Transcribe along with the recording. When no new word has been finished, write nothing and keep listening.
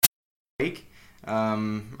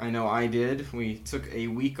I know I did. We took a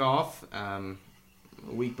week off. A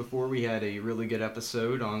week before we had a really good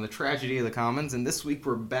episode on the tragedy of the commons, and this week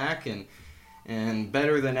we're back and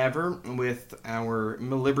better than ever with our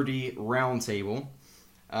Liberty Roundtable.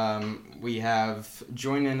 We have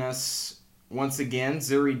joining us once again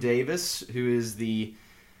Zuri Davis, who is the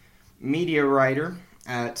media writer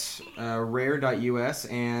at rare.us,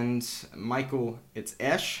 and Michael, it's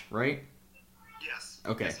Esch, right? Yes.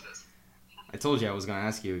 Okay. Yes, it is. I told you I was going to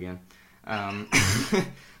ask you again.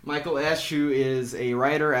 Michael Esch, who is a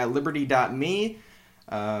writer at liberty.me,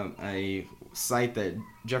 a site that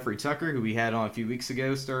Jeffrey Tucker, who we had on a few weeks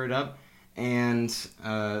ago, started up, and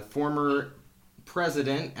former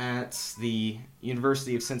president at the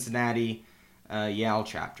University of Cincinnati Yale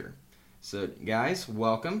chapter. So, guys,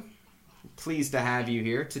 welcome. Pleased to have you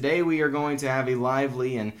here. Today we are going to have a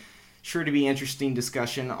lively and sure to be interesting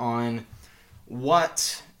discussion on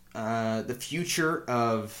what the future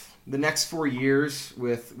of the next 4 years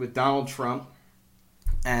with Donald Trump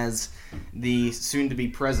as the soon-to-be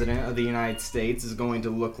president of the United States is going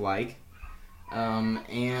to look like.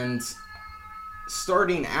 And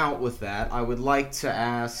starting out with that, I would like to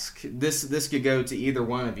ask, this could go to either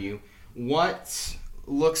one of you, what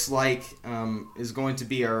looks like is going to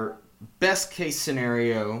be our best-case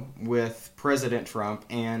scenario with President Trump,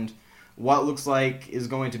 and what looks like is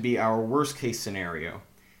going to be our worst-case scenario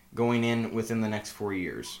going in within the next 4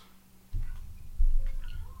 years.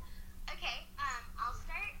 Okay, I'll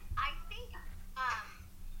start. I think,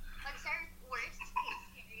 let's start with worst case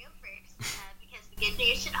scenario first, because the good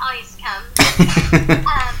news should always come.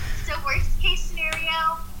 So worst case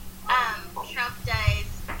scenario, Trump does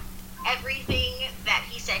everything that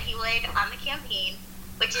he said he would on the campaign,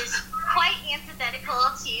 which is quite antithetical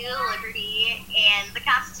to liberty and the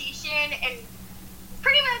Constitution and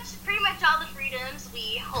pretty much all the freedoms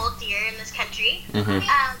we hold dear in this country. Mm-hmm.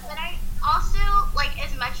 But I also,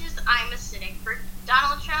 as much as I'm a cynic for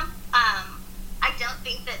Donald Trump, I don't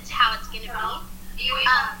think that's how it's going to be.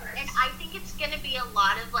 And I think it's going to be a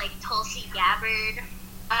lot of, Tulsi Gabbard,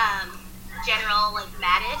 General,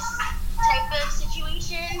 Mattis type of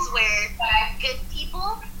situations where good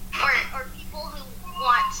people or people who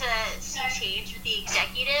want to see change with the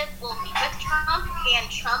executive will meet with Trump, and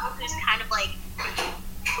Trump, who's kind of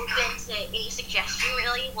open to any suggestion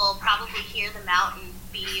really, will probably hear them out and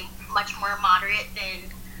be much more moderate than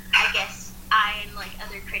I guess I and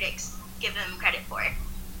other critics give him credit for.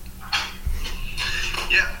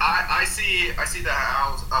 Yeah, I see the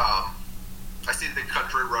house. I see the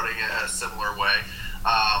country running a similar way.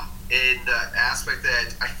 In the aspect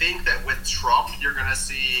that I think that with Trump, you're going to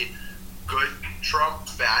see good Trump,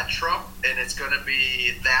 bad Trump, and it's going to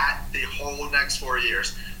be that the whole next 4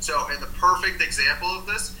 years. So, and the perfect example of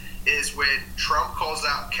this is when Trump calls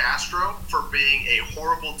out Castro for being a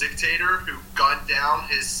horrible dictator who gunned down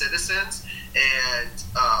his citizens and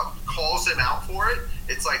calls him out for it.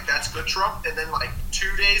 It's that's good Trump. And then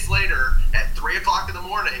 2 days later at 3 o'clock in the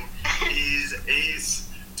morning, he's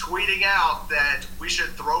tweeting out that we should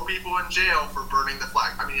throw people in jail for burning the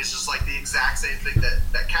flag. I mean, it's just the exact same thing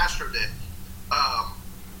that Castro did.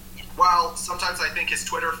 While sometimes I think his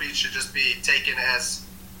Twitter feed should just be taken as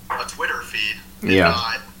a Twitter feed,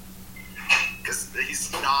 yeah, because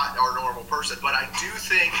he's not our normal person. But I do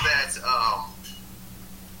think that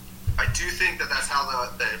that's how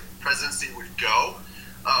the presidency would go.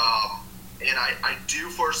 And I do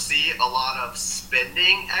foresee a lot of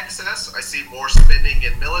spending excess. I see more spending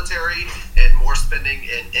in military and more spending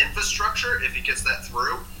in infrastructure if he gets that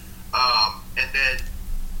through. And then,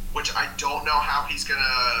 which I don't know how he's going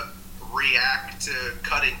to react to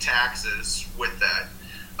cutting taxes with that.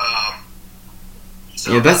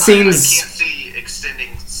 So yeah, that seems... I can't see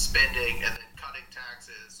extending spending and then cutting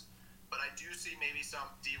taxes, but I do see maybe some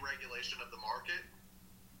deregulation of the market.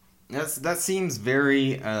 That seems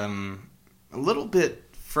very... a little bit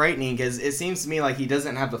frightening, because it seems to me like he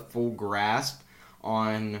doesn't have a full grasp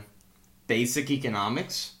on basic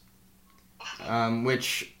economics,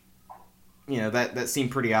 which, that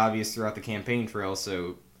seemed pretty obvious throughout the campaign trail,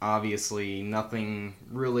 so obviously nothing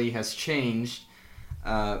really has changed,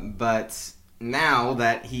 but now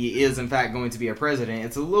that he is in fact going to be a president,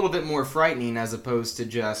 it's a little bit more frightening as opposed to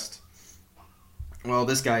just, well,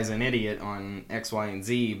 this guy's an idiot on X, Y, and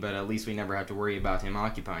Z, but at least we never have to worry about him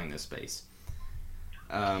occupying this space.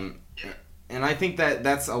 And I think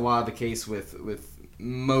that's a lot of the case with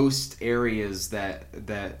most areas that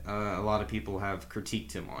a lot of people have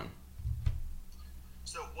critiqued him on.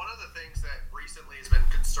 So one of the things that recently has been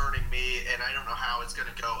concerning me, and I don't know how it's going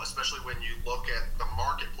to go, especially when you look at the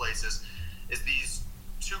marketplaces, is these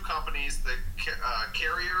two companies, the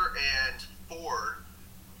Carrier and board,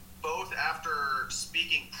 both after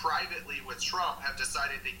speaking privately with Trump, have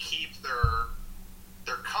decided to keep their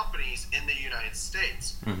companies in the United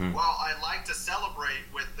States. Mm-hmm. While I like to celebrate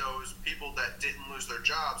with those people that didn't lose their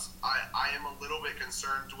jobs, I am a little bit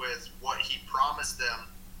concerned with what he promised them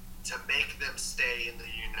to make them stay in the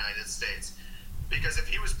United States. Because if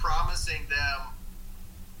he was promising them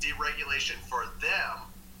deregulation for them,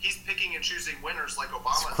 he's picking and choosing winners like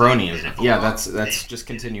Obama. It's cronyism. Yeah, that's just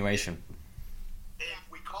continuation. And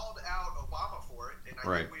we called out Obama for it, and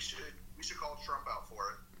I think we should call Trump out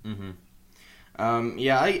for it. Mm-hmm.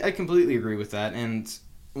 Yeah, I completely agree with that. And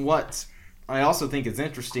what I also think is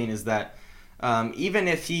interesting is that even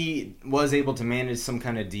if he was able to manage some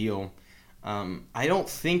kind of deal, I don't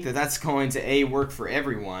think that that's going to work for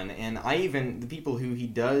everyone. And the people who he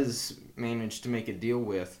does manage to make a deal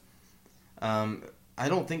with, I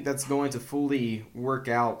don't think that's going to fully work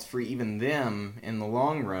out for even them in the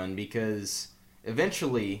long run, because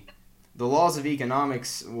eventually the laws of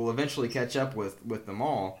economics will eventually catch up with them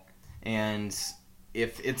all. And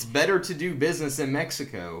if it's better to do business in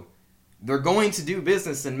Mexico, they're going to do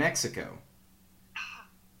business in Mexico,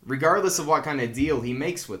 regardless of what kind of deal he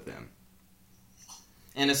makes with them.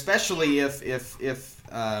 And especially if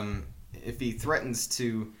he threatens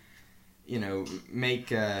to,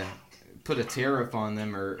 put a tariff on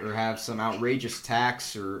them or have some outrageous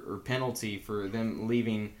tax or penalty for them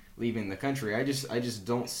leaving the country, I just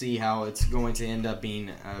don't see how it's going to end up being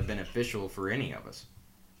beneficial for any of us.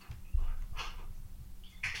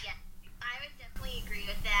 Yeah, I would definitely agree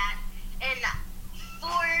with that. And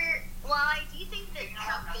while I do think that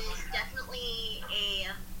Trump is definitely a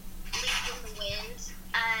leaf in the wind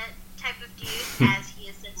type of dude, as he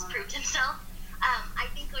has since proved himself, I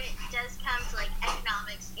think when it does come to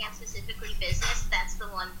economics and specifically business, that's the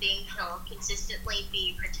one thing he'll consistently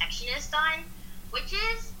be protectionist on, which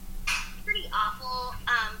is pretty awful.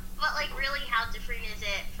 But really, how different is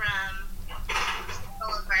it from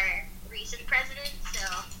all of our recent presidents? So,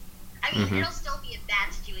 I mean, it'll still be a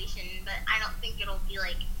bad situation, but I don't think it'll be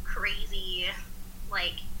crazy,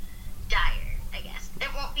 dire. I guess it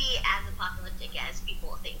won't be as apocalyptic as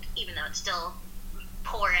people think, even though it's still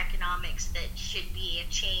poor economics that should be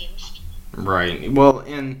changed. Right. Well,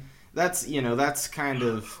 and that's kind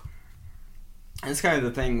of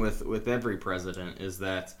the thing with every president, is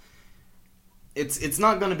that it's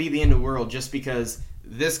not going to be the end of the world just because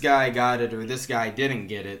this guy got it or this guy didn't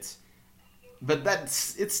get it, but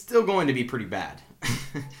it's still going to be pretty bad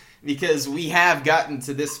because we have gotten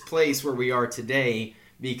to this place where we are today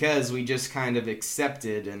because we just kind of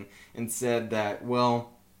accepted and said that,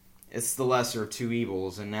 well, it's the lesser of two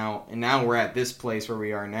evils, and now we're at this place where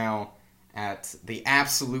we are now, at the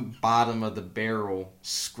absolute bottom of the barrel,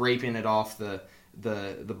 scraping it off the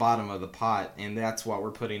bottom of the pot, and that's what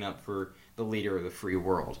we're putting up for the leader of the free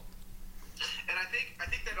world. And I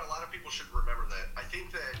think that a lot of people should remember that. I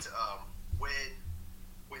think that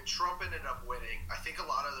when Trump ended up winning, I think a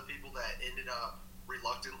lot of the people that ended up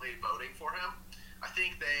reluctantly voting for him, I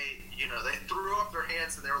think they threw up their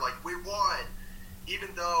hands and they were like, "We won," even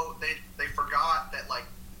though they forgot that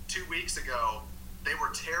 2 weeks ago they were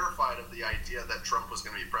terrified of the idea that Trump was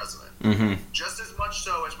going to be president. Mm-hmm. Just as much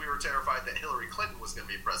so as we were terrified that Hillary Clinton was going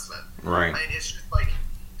to be president. Right. I mean, it's just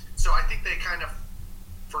so I think they kind of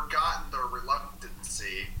forgotten their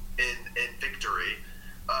reluctancy in victory,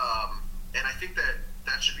 and I think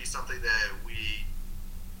that should be something that we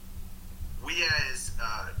as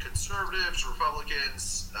conservatives,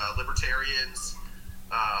 Republicans, libertarians,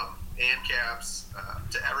 ANCAPs,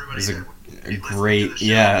 to everybody. There's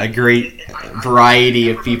a great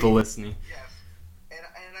variety of people listening. Yes, and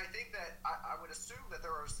I think that I would assume that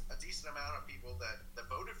there was a decent amount of people that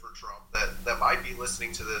voted for Trump that might be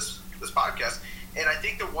listening to this podcast. And I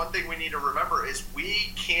think the one thing we need to remember is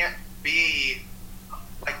we can't be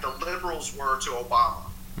like the liberals were to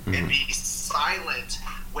Obama and be silent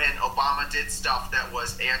when Obama did stuff that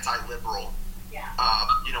was anti-liberal. Yeah.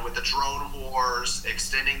 With the drone wars,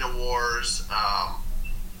 extending the wars,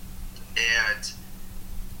 and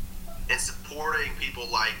supporting people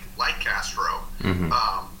like Castro.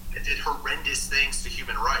 It did horrendous things to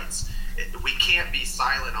human rights. We can't be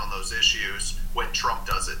silent on those issues when Trump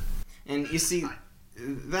does it. And you see,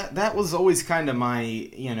 that was always kind of my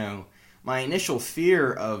initial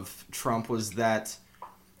fear of Trump, was that,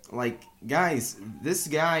 guys, this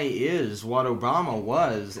guy is what Obama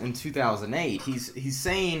was in 2008. He's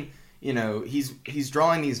saying, he's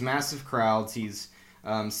drawing these massive crowds. He's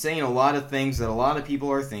saying a lot of things that a lot of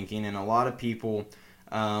people are thinking, and a lot of people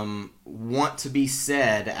want to be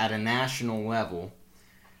said at a national level.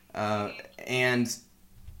 And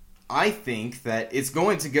I think that it's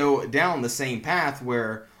going to go down the same path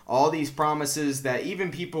where all these promises that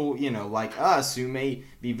even people, like us who may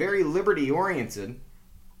be very liberty-oriented,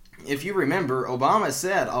 if you remember, Obama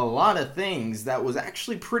said a lot of things that was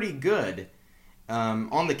actually pretty good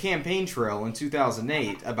on the campaign trail in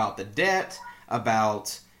 2008 about the debt,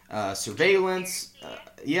 about surveillance.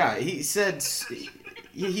 He said so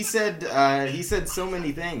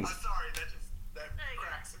many things. I'm sorry, that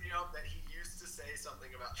cracks me up that he used to say something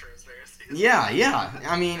about transparency. Yeah.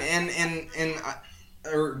 I mean,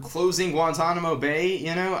 or closing Guantanamo Bay,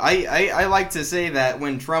 I like to say that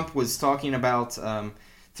when Trump was talking about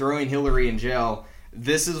throwing Hillary in jail,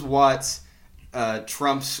 this is what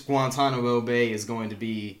Trump's Guantanamo Bay is going to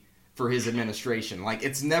be for his administration. Like,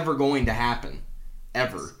 it's never going to happen.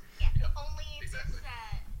 Ever. Yeah, only exactly.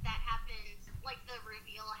 That happens, like, the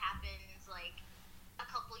reveal happens, like, a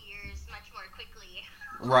couple years much more quickly.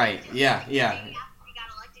 Right, yeah. After he got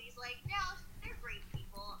elected, he's like, no, they're great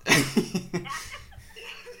people.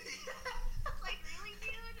 Like, really,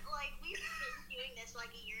 dude? Like, we've been doing this for,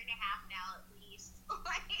 like, a year and a half now, at least.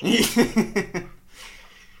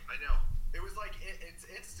 I know. It was like, it's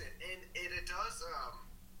instant. And it does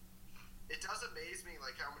amaze me,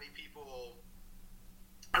 like, how many people...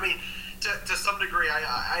 I mean, to some degree,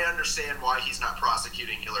 I understand why he's not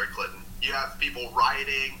prosecuting Hillary Clinton. You have people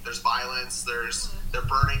rioting, there's violence, they're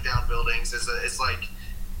burning down buildings. It's like,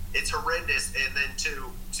 it's horrendous. And then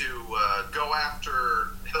to go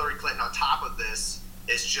after Hillary Clinton on top of this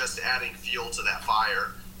is just adding fuel to that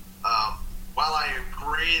fire. While I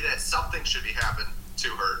agree that something should be happened to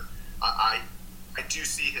her, I do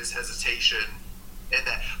see his hesitation. And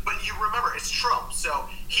that, but you remember, it's Trump, so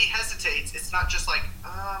he hesitates. It's not just like,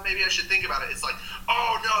 maybe I should think about it. It's like,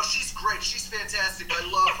 oh no, she's great, she's fantastic, I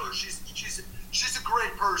love her, she's a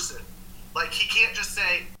great person. Like, he can't just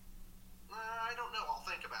say, I don't know, I'll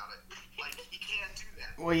think about it. Like, he can't do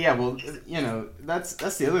that. Well, yeah,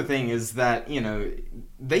 that's the other thing is that,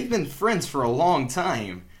 they've been friends for a long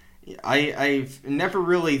time. I've never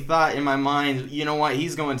really thought in my mind, you know what,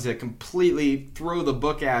 he's going to completely throw the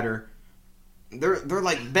book at her. They're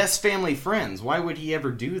like best family friends. Why would he ever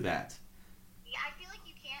do that? Yeah, I feel like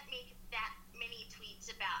you can't make that many tweets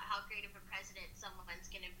about how great of a president someone's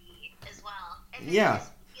going to be as well. And then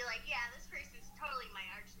just be like, yeah, this person's totally my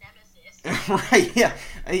arch nemesis. Right, yeah.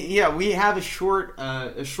 Yeah, we have a short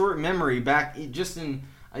memory back just in,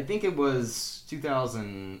 I think it was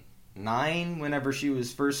 2009 whenever she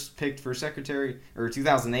was first picked for secretary, or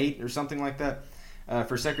 2008 or something like that,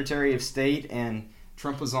 for Secretary of State, and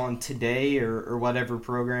Trump was on Today or whatever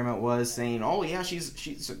program it was saying, oh yeah,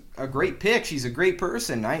 she's a great pick. She's a great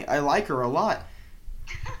person. I like her a lot.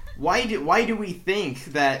 Why do we think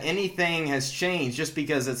that anything has changed just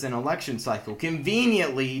because it's an election cycle?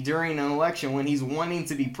 Conveniently, during an election when he's wanting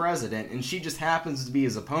to be president and she just happens to be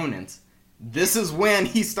his opponent, this is when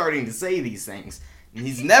he's starting to say these things. And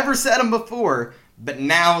he's never said them before, but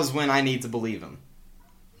now is when I need to believe him.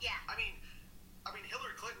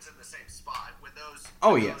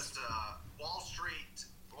 Oh, yes. Those Wall Street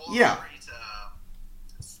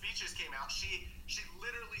speeches came out. She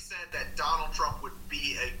literally said that Donald Trump would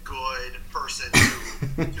be a good person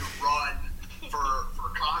to run for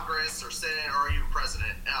Congress or Senate or even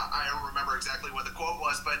president. I don't remember exactly what the quote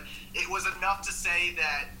was, but it was enough to say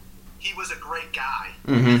that he was a great guy.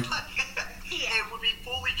 Mm-hmm. And would be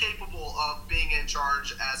fully capable of being in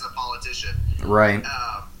charge as a politician. Right. And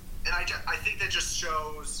I think that just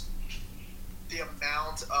shows the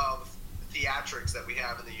amount of theatrics that we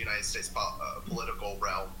have in the United States political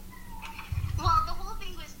realm. Well, the whole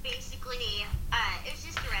thing was basically, it was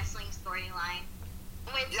just a wrestling storyline.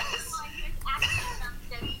 With someone who's actually on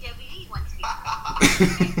WWE wants to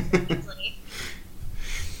be.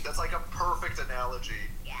 That's like a perfect analogy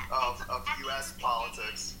of U.S.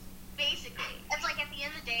 politics. Basically. It's like, at the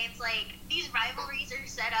end of the day, it's like, these rivalries are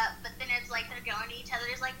set up, but then it's like they're going to each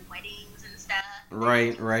other's, like, weddings and stuff.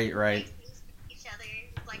 Right. It's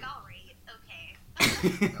like, all right,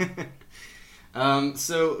 okay.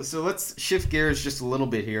 So let's shift gears just a little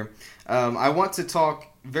bit here. I want to talk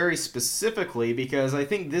very specifically because I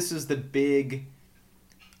think this is the big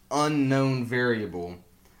unknown variable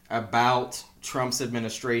about Trump's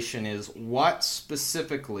administration is what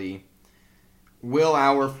specifically will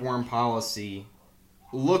our foreign policy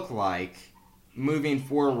look like moving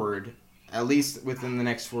forward, at least within the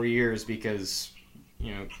next 4 years, because,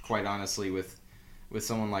 quite honestly, with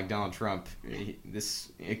someone like Donald Trump,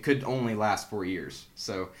 it could only last 4 years.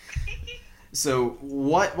 So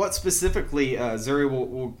what specifically, Zuri,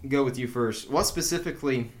 we'll go with you first. What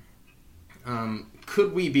specifically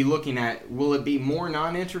could we be looking at? Will it be more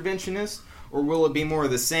non-interventionist, or will it be more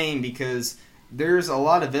of the same? Because there's a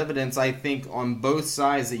lot of evidence, I think, on both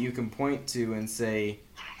sides that you can point to and say,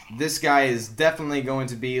 this guy is definitely going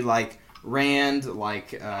to be like Rand,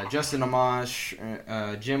 like Justin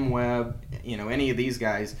Amash, Jim Webb, any of these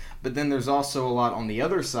guys. But then there's also a lot on the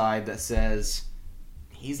other side that says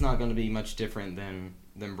he's not going to be much different than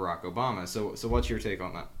Barack Obama. So what's your take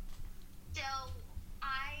on that? So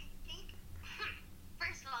I think,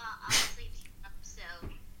 first of all, obviously Trump, so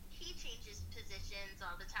he changes positions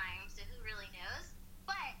all the time, so who really knows?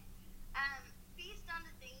 But based on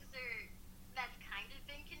the things that's kind of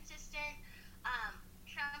been consistent,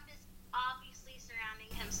 Trump is obviously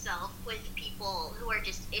surrounding himself with people who are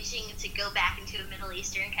just itching to go back into a Middle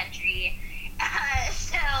Eastern country.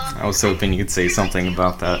 So I was hoping you could say something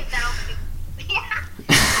about that.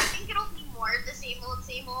 I think it'll be more of the same old,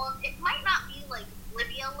 same old. It might not be like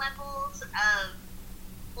Libya levels of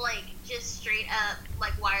like just straight up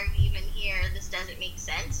like, why are we even here? This doesn't make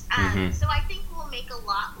sense. So I think we'll make a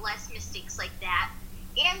lot less mistakes like that.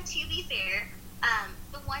 And to be fair,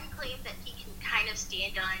 the one claim that he can kind of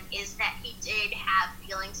stand on is that he did have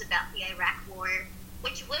feelings about the Iraq War,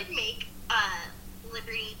 which would make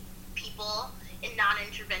Liberty people and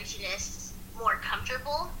non-interventionists more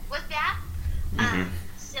comfortable with that.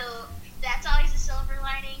 So that's always a silver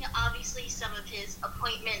lining. Obviously, some of his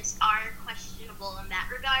appointments are questionable in that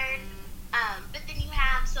regard. But then you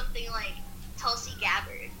have something like Tulsi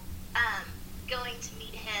Gabbard going to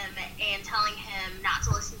meet him and telling him not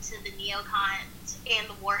to listen to the neocons and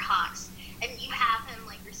the war hawks, and you have him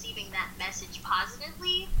like receiving that message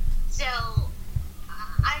positively. So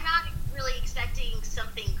I'm not really expecting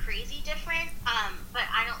something crazy different, but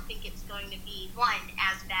I don't think it's going to be, one,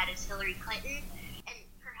 as bad as Hillary Clinton, and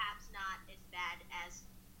perhaps not as bad as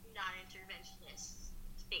non-interventionists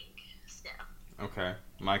think. So. Okay,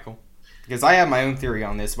 Michael? Because I have my own theory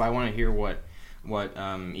on this, but I want to hear what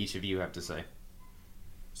each of you have to say.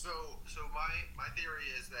 So my theory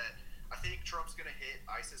is that I think Trump's going to hit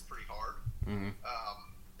ISIS pretty hard.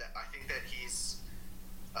 I think that he's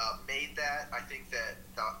made that. I think that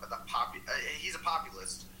he's a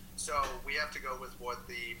populist, so we have to go with what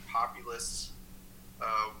the populist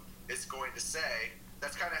is going to say.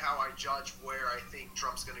 That's kind of how I judge where I think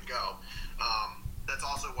Trump's going to go. That's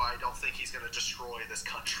also why I don't think he's going to destroy this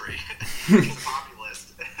country. He's a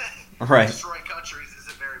populist. Right. Destroying countries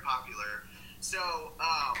isn't very popular. So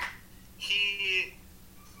he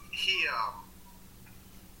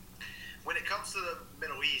when it comes to the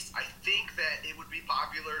Middle East, I think that it would be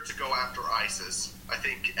popular to go after ISIS. I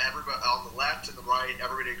think everybody on the left and the right,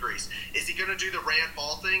 everybody agrees. Is he going to do the Rand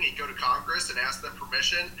Paul thing and go to Congress and ask them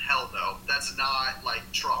permission? Hell no. That's not like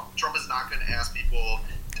Trump. Trump is not going to ask people.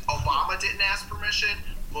 Obama didn't ask permission.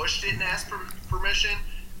 Bush didn't ask permission.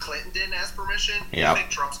 Clinton didn't ask permission. Yep. You think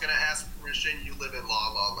Trump's going to ask permission? You live in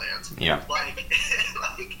la land. Yeah. Like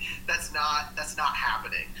that's not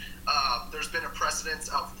happening. There's been a precedence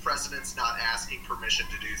of presidents not asking permission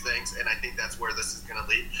to do things, and I think that's where this is going to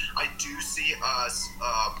lead. I do see us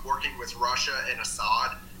working with Russia and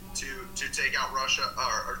Assad to take out Russia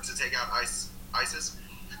or to take out ISIS.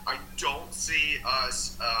 I don't see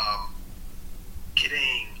us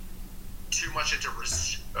getting too much into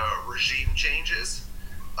regime changes.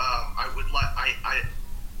 I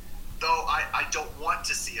don't want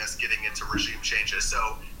to see us getting into regime changes.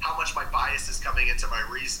 So how much my bias is coming into my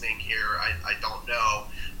reasoning here, I don't know.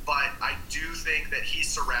 But I do think that he's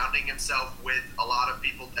surrounding himself with a lot of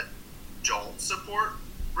people that don't support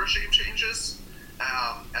regime changes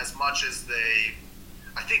as much as they.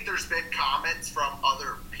 I think there's been comments from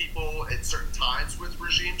other people at certain times with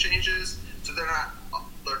regime changes, so they're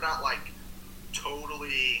not like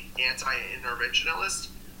totally anti-interventionist,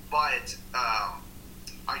 but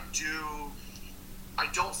I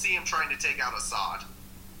don't see him trying to take out Assad.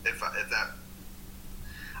 If that,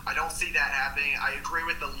 I don't see that happening. I agree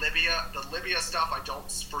with the Libya stuff. I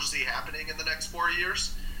don't foresee happening in the next 4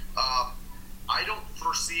 years. I don't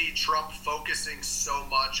foresee Trump focusing so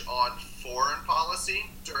much on foreign policy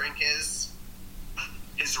during his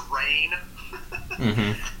reign,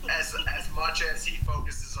 as much as he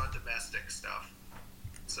focuses on domestic stuff.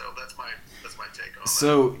 So that's my take on that.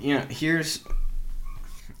 So here's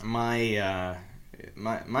my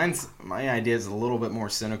my idea is a little bit more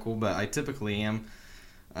cynical, but I typically am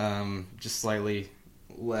just slightly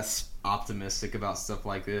less optimistic about stuff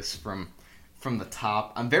like this from the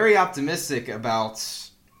top. I'm very optimistic about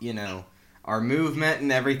our movement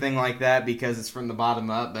and everything like that because it's from the bottom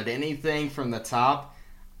up, but anything from the top,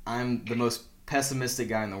 I'm the most pessimistic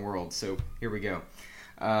guy in the world. So here we go.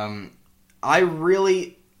 I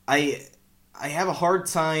I have a hard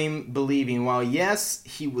time believing, while yes,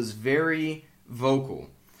 he was very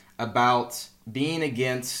vocal about being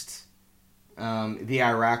against the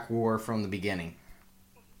Iraq War from the beginning.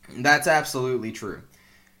 That's absolutely true.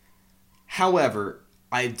 However,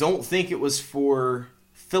 I don't think it was for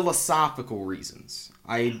philosophical reasons.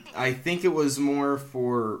 I think it was more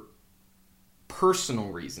for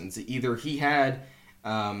personal reasons. Either he had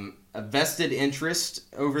a vested interest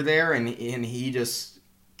over there and he just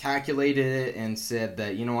calculated it and said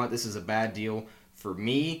that, you know what, this is a bad deal for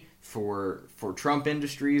me, for Trump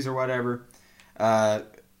Industries or whatever,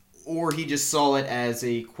 or he just saw it as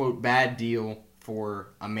a, quote, bad deal for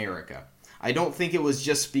America. I don't think it was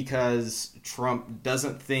just because Trump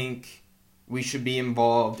doesn't think we should be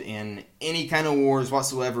involved in any kind of wars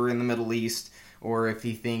whatsoever in the Middle East, or if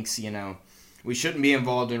he thinks, we shouldn't be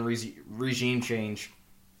involved in regime change.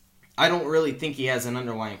 I don't really think he has an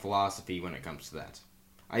underlying philosophy when it comes to that.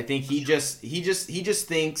 I think he just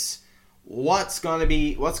thinks what's going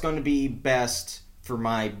to be best for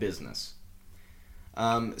my business.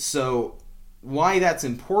 So why that's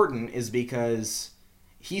important is because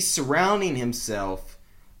he's surrounding himself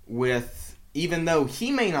with, even though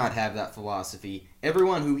he may not have that philosophy,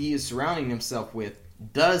 everyone who he is surrounding himself with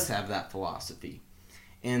does have that philosophy.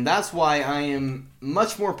 And that's why I am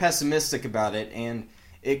much more pessimistic about it, and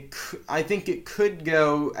I think it could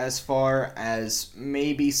go as far as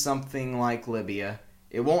maybe something like Libya.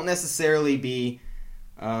 It won't necessarily be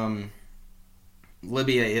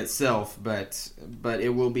Libya itself, but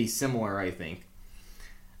it will be similar, I think.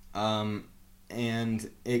 And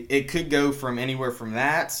it could go from anywhere from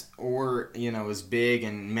that, or as big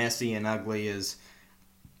and messy and ugly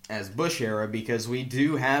as Bush era, because we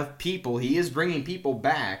do have people. He is bringing people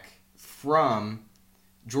back from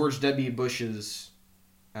George W. Bush's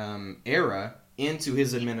era into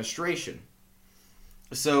his administration.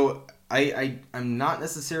 So I'm not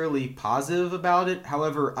necessarily positive about it.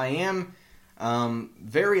 However, I am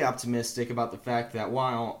very optimistic about the fact that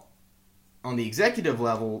while on the executive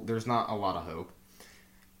level there's not a lot of hope,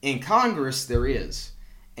 in Congress there is.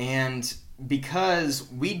 And because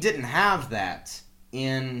we didn't have that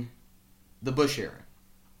in the Bush era.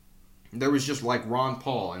 There was just like Ron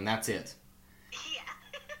Paul and that's it.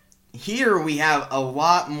 Here we have a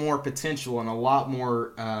lot more potential and a lot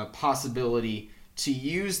more possibility to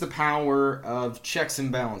use the power of checks and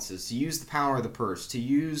balances, to use the power of the purse, to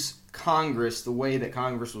use Congress the way that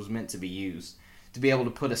Congress was meant to be used, to be able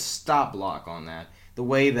to put a stop block on that, the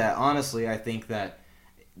way that, honestly, I think that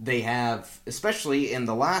they have, especially in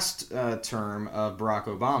the last term of Barack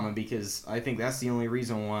Obama, because I think that's the only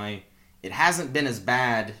reason why it hasn't been as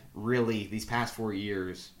bad, really, these past 4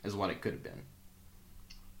 years as what it could have been.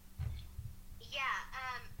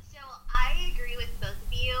 So I agree with both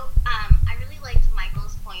of you. I really liked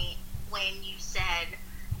Michael's point when you said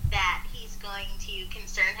that he's going to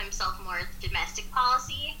concern himself more with domestic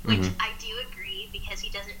policy, which I do agree, because he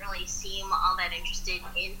doesn't really seem all that interested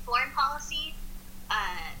in foreign policy,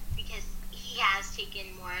 because he has taken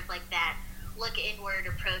more of like that look inward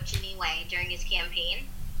approach anyway during his campaign.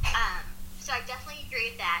 So I definitely agree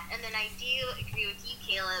with that. And then I do agree with you,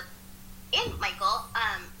 Caleb, and Michael,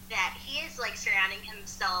 that he is like surrounding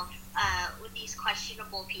himself with these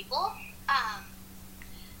questionable people.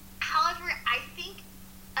 However, I think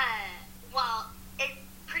while it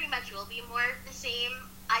pretty much will be more of the same,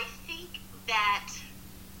 I think that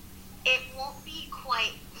it won't be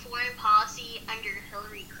quite foreign policy under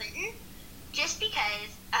Hillary Clinton, just because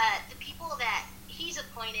the people that he's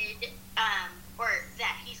appointed, or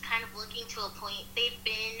that he's kind of looking to appoint, they've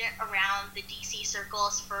been around the DC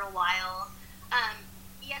circles for a while.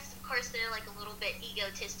 Yes, of course, they're like a little bit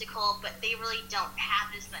egotistical, but they really don't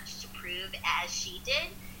have as much to prove as she did.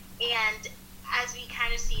 And as we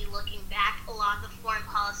kind of see looking back, a lot of the foreign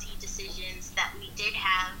policy decisions that we did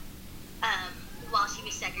have while she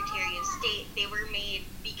was Secretary of State, they were made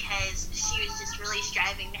because she was just really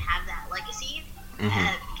striving to have that legacy.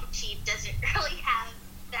 She doesn't really have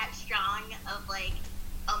that strong of like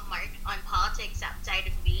a mark on politics outside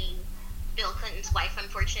of being Bill Clinton's wife,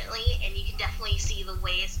 unfortunately, and you can definitely see the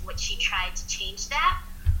ways in which she tried to change that.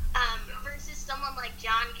 Versus someone like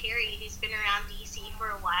John Kerry, who's been around DC for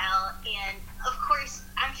a while, and of course,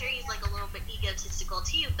 I'm sure he's like a little bit egotistical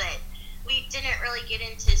too, but we didn't really get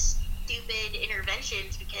into stupid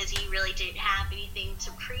interventions because he really didn't have anything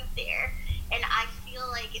to prove there. And I feel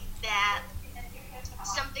like that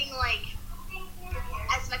something like,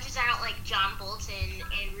 as much as I don't like John Bolton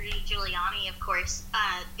and Rudy Giuliani, of course,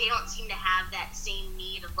 they don't seem to have that same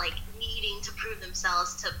need of like needing to prove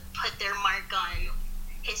themselves to put their mark on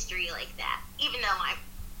history like that. Even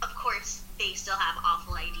though of course, they still have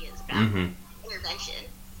awful ideas about it. intervention.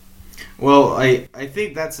 Well, I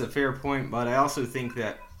think that's a fair point, but I also think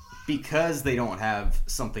that because they don't have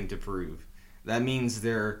something to prove, that means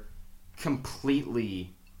they're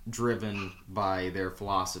completely driven by their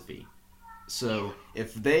philosophy. So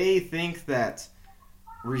if they think that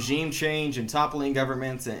regime change and toppling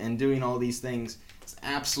governments and doing all these things is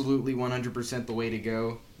absolutely 100% the way to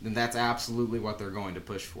go, then that's absolutely what they're going to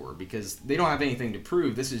push for, because they don't have anything to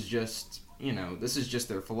prove. This is just, this is just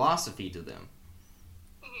their philosophy to them.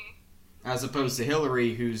 As opposed to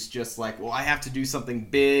Hillary, who's just like, well, I have to do something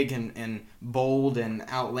big and bold and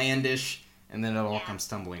outlandish, and then it all comes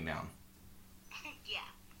tumbling down.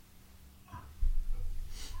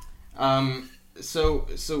 So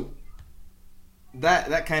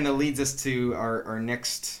that kind of leads us to our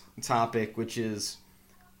next topic, which is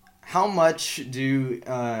how much do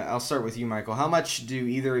I'll start with you, Michael. How much do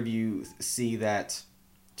either of you see that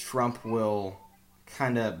Trump will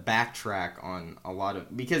kind of backtrack on a lot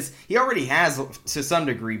of, because he already has to some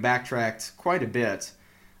degree backtracked quite a bit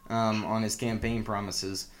on his campaign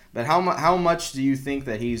promises, but how much do you think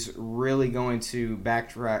that he's really going to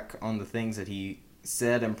backtrack on the things that he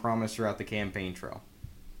said and promised throughout the campaign trail?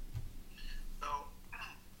 So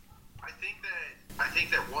I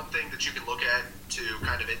think that one thing that you can look at to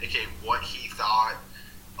kind of indicate what he thought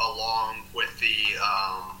along with the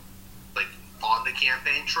on the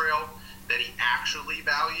campaign trail that he actually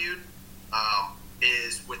valued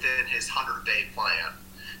is within his 100-day plan.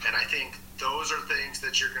 And I think those are things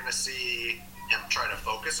that you're going to see him try to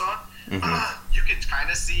focus on. Mm-hmm. You can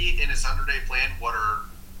kind of see in his 100-day plan what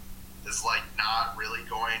is like not really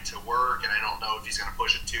going to work, and I don't know if he's going to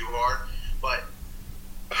push it too hard. But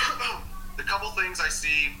the couple things I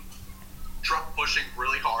see Trump pushing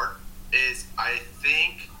really hard is I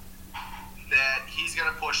think that he's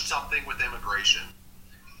going to push something with immigration.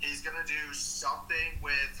 He's going to do something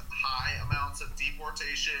with high amounts of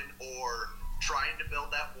deportation or trying to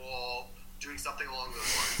build that wall, doing something along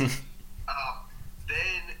those lines.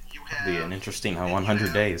 Then you have... Be an interesting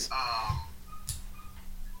 100 days.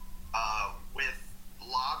 With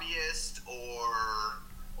lobbyists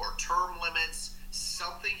or term limits,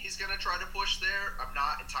 something he's going to try to push there. I'm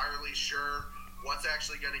not entirely sure what's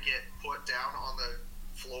actually going to get put down on the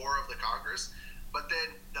floor of the Congress. But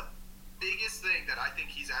then the biggest thing that I think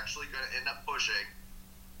he's actually going to end up pushing,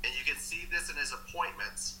 and you can see this in his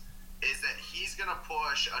appointments, is that he's going to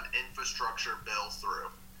push an infrastructure bill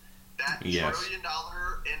through. That $1 trillion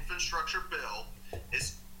infrastructure bill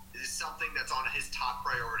is something that's on his top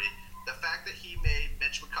priority. The fact that he made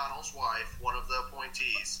Mitch McConnell's wife one of the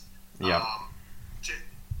appointees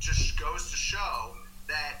just goes to show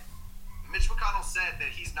that Mitch McConnell said that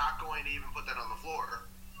he's not going to even put that on the floor.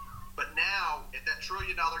 But now, if that $1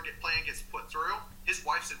 trillion plan gets put through, his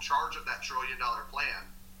wife's in charge of that $1 trillion plan.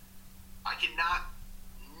 I cannot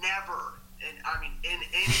never, in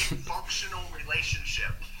any functional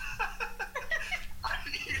relationship,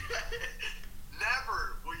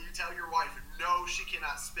 never will you tell your wife, no, she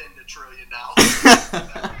cannot spend $1 trillion. That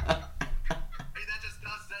just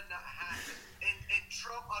does not happen. And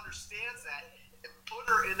Trump understands that and put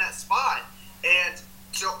her in that spot. And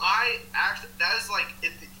so that is like,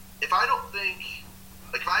 if I don't think,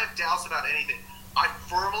 if I have doubts about anything, I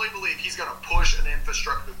firmly believe he's going to push an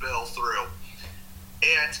infrastructure bill through.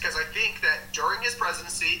 And because I think that during his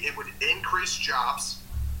presidency, it would increase jobs.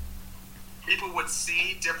 People would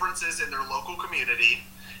see differences in their local community,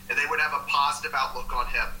 and they would have a positive outlook on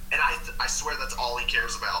him. And I swear that's all he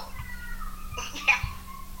cares about.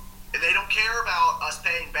 And they don't care about us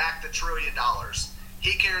paying back the $1 trillion.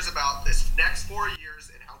 He cares about this next 4 years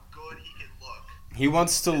and how good he can look. He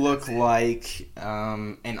wants to look like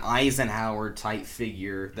an Eisenhower-type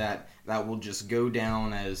figure that will just go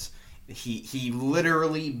down as he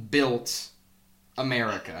literally built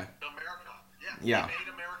America. Yeah. He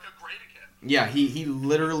made America great again. Yeah, he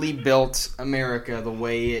literally built America the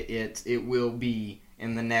way it will be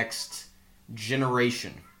in the next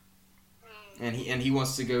generation. And he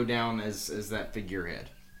wants to go down as that figurehead.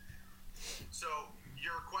 So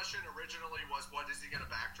your question originally was, what is he going to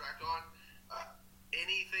backtrack on?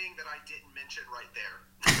 Anything that I didn't mention right there.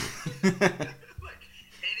 Like,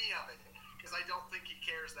 any of it. Because I don't think he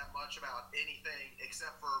cares that much about anything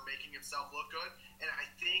except for making himself look good. And I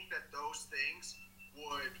think that those things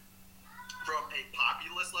would, from a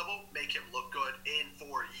populist level, make him look good in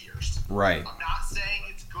 4 years. Right. I'm not saying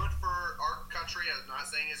it's good for our country. I'm not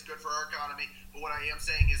saying it's good for our economy. But what I am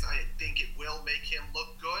saying is I think it will make him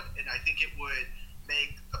look good. And I think it would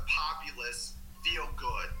make the populace feel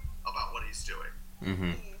good about what he's doing.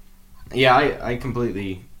 Mm-hmm. Yeah, I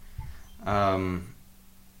completely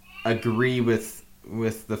agree with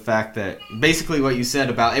with the fact that basically what you said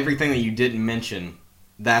about everything that you didn't mention,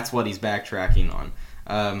 that's what he's backtracking on.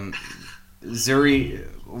 Zuri,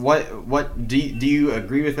 what do you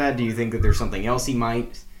agree with that? Do you think that there's something else he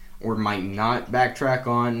might or might not backtrack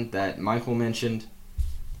on that Michael mentioned?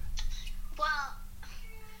 Well,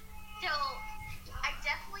 so I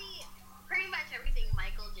definitely, pretty much everything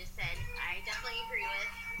Michael just said, I definitely agree with.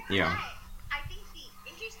 Yeah. But I think the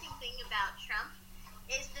interesting thing about Trump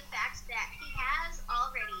is the fact that he has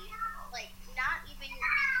already, like, not even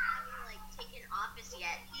having, like, taken office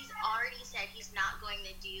yet, he's already said he's not going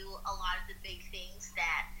to do a lot of the big things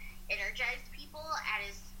that energized people at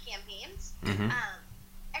his campaigns. Mm-hmm.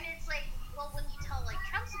 And it's like, well, when you tell, like,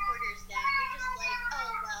 Trump supporters that, they're just like,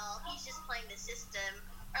 oh, well, he's just playing the system,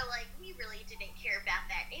 or, like, we really didn't care about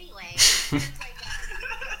that anyway. It's like,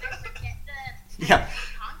 Yeah.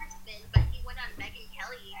 Congressman, but he went on Megyn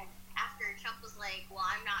Kelly after Trump was like, well,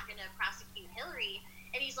 I'm not going to prosecute Hillary.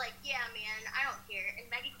 And he's like, yeah, man, I don't care. And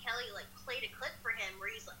Megyn Kelly, like, played a clip for him where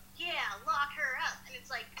he's like, yeah, lock her up. And it's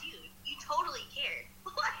like, dude, you totally cared.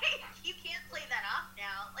 Like, you can't play that off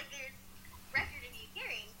now. Like, there's record of you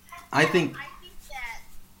caring. I think that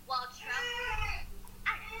while Trump,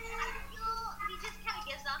 I feel he just kind of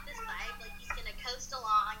gives off this vibe like he's going to coast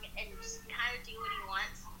along and just kind of do what he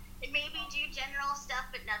wants. And maybe do general stuff,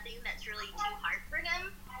 but nothing that's really too hard for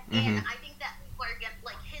him. Mm-hmm. And I think that people are gonna,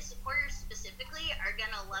 like, his supporters specifically, are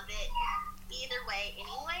gonna love it either way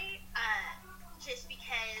anyway. Just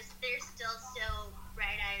because they're still so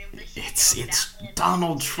bright-eyed and bushy. It's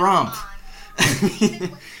Donald Trump. Even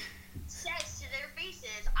when he says to their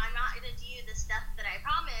faces, "I'm not gonna do the stuff that I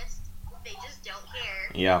promised," they just don't care.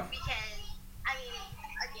 Yeah. Because I mean,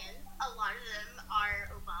 again, a lot of them are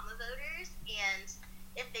Obama voters, and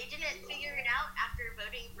if they didn't figure it out after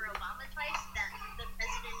voting for Obama twice, that the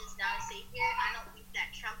president is not a savior, I don't think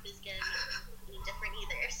that Trump is going to make any different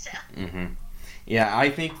either. So. Mm-hmm. Yeah, I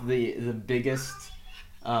think the biggest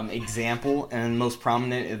example and most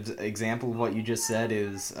prominent example of what you just said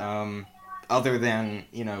is, other than,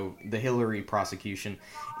 the Hillary prosecution,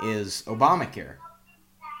 is Obamacare.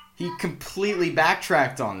 He completely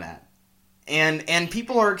backtracked on that. And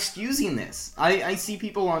people are excusing this. I see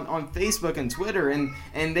people on Facebook and Twitter, and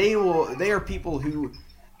they are people who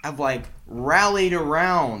have, like, rallied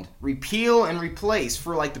around repeal and replace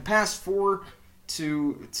for, like, the past 4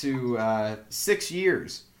 to 6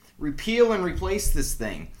 years. Repeal and replace this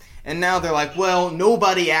thing. And now they're like, well,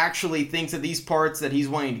 nobody actually thinks of these parts that he's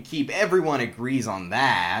wanting to keep. Everyone agrees on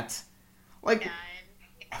that. Like,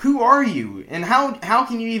 who are you? And how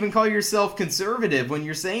can you even call yourself conservative when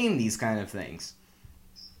you're saying these kind of things?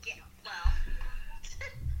 Yeah, well, it's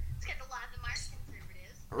because a lot of them are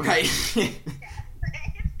conservatives. Right.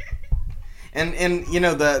 And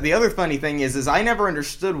the other funny thing is I never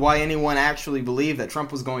understood why anyone actually believed that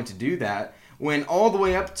Trump was going to do that, when all the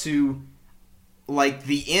way up to, like,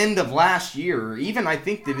 the end of last year, or even I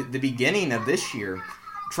think the beginning of this year,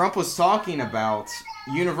 Trump was talking about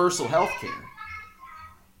universal health care.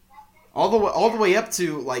 All the way up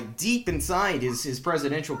to, like, deep inside his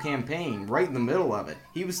presidential campaign, right in the middle of it,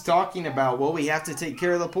 he was talking about, well, we have to take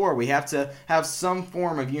care of the poor. We have to have some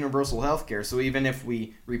form of universal health care. So even if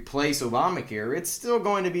we replace Obamacare, it's still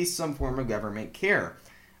going to be some form of government care.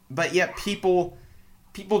 But yet people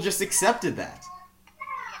just accepted that.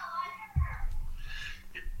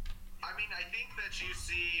 I mean, I think that you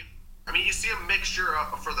see a mixture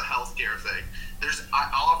for the healthcare thing.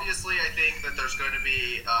 Obviously, I think that there's going to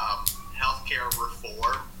be healthcare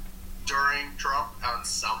reform during Trump on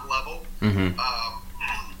some level. Mm-hmm.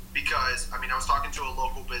 Because, I was talking to a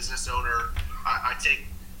local business owner.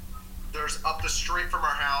 There's up the street from our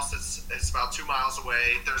house, it's about 2 miles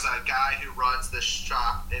away, there's a guy who runs this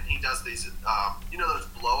shop, and he does these, those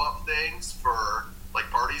blow-up things for,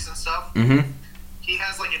 like, parties and stuff? Mm-hmm. He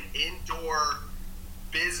has, like, an indoor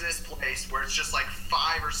business place where it's just, like,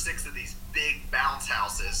 5 or 6 of these big bounce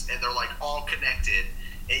houses, and they're, like, all connected,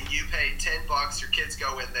 and you pay $10, your kids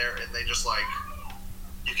go in there, and they just, like,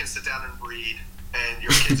 you can sit down and read, and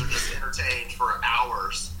your kids are just entertained for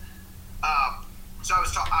hours. So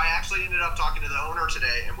I actually ended up talking to the owner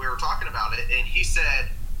today, and we were talking about it, and he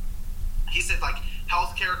said like,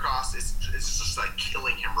 healthcare costs is just, like,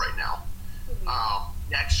 killing him right now. Mm-hmm.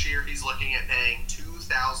 Next year he's looking at paying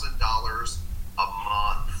 $2,000 a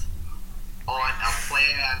month on a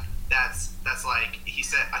plan that's like, he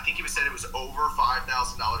said, I think he said it was over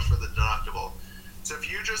 $5,000 for the deductible. So if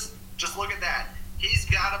you just look at that, he's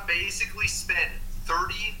got to basically spend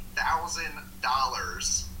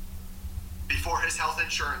 $30,000 before his health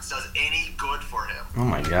insurance does any good for him. Oh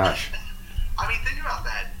my gosh. Think about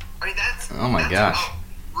that. That's oh my gosh,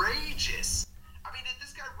 outrageous.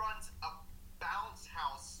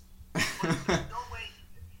 there's no way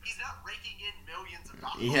he's not raking in millions of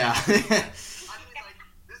dollars. Yeah. I mean, like,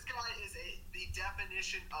 this guy is the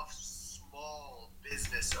definition of small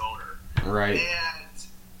business owner. Right. And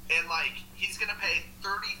like, he's gonna pay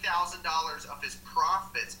 $30,000 of his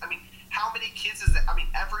profits. I mean, how many kids is that? I mean,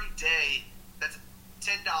 every day that's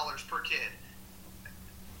 $10 per kid.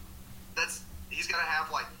 He's gonna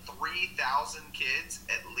have like 3,000 kids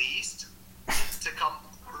at least to come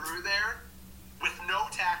through there with no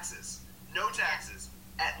taxes,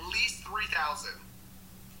 at least 3,000,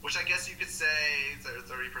 which I guess you could say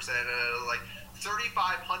 30%, like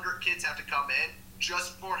 3,500 kids have to come in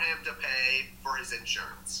just for him to pay for his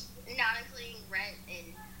insurance. Not including rent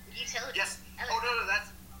and utilities. Yes. Oh no,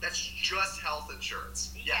 that's just health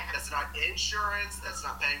insurance. Yeah, that's not insurance. That's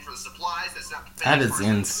not paying for the supplies. That's not paying that is for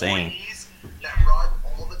insane. Employees that run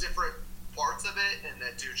all the different parts of it and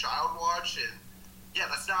that do child watch, and yeah,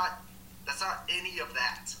 that's not any of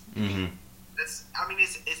that. Mm-hmm. It's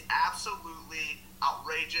absolutely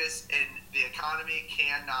outrageous, and the economy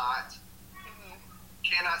cannot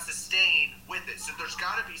sustain with it. So there's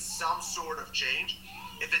got to be some sort of change.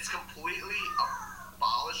 If it's completely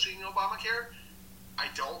abolishing Obamacare, I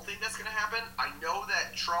don't think that's going to happen. I know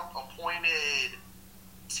that Trump appointed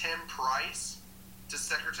Tim Price to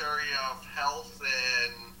Secretary of Health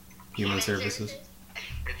and Human Services.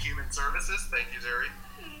 And Human Services. Thank you, Zuri.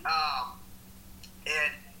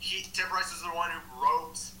 And Tim Price is the one who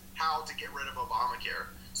wrote how to get rid of Obamacare.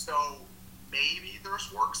 So maybe there's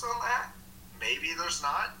works on that. Maybe there's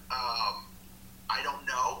not. I don't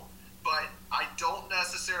know. But I don't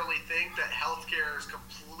necessarily think that healthcare is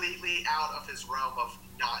completely out of his realm of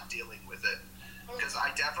not dealing with it. Because I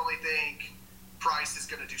definitely think Price is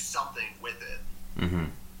going to do something with it. Mm-hmm.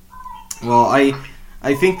 Well, I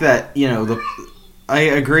think that, I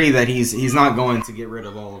agree that he's not going to get rid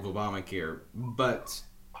of all of Obamacare, but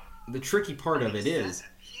the tricky part of it is...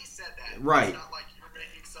 He said that. Right. It's not like you're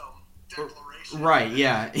making some declaration. Right,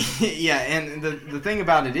 yeah. Yeah, and the thing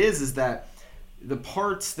about it is that the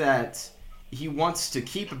parts that he wants to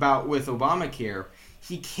keep about with Obamacare,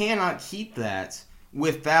 he cannot keep that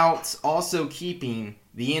without also keeping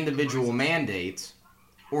the individual mandate,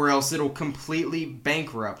 or else it'll completely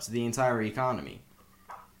bankrupt the entire economy.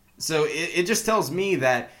 So it just tells me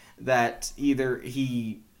that either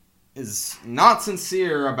he is not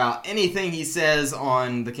sincere about anything he says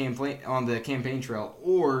on the campaign trail,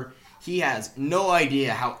 or he has no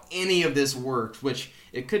idea how any of this works, which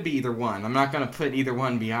it could be either one. I'm not going to put either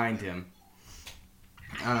one behind him.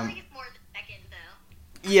 I feel like it's more the second,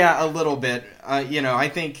 though. Yeah, a little bit. I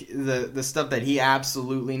think the stuff that he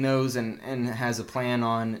absolutely knows and has a plan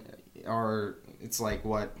on are, it's like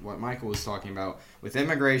what Michael was talking about with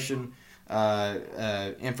immigration,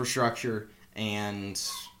 infrastructure, and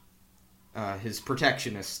his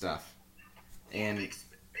protectionist stuff. And big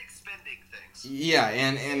spending things. Yeah,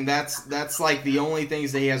 and that's like the only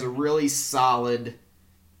things that he has a really solid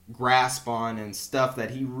grasp on, and stuff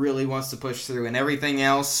that he really wants to push through, and everything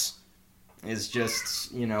else is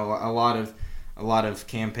just, a lot of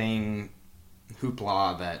campaign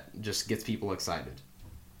hoopla that just gets people excited.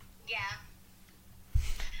 Yeah.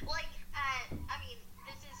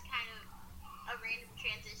 This is kind of a random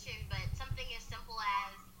transition, but something as simple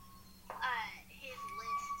as his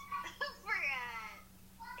list for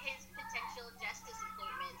his potential justice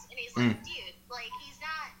appointments, and he's like, dude, like, he's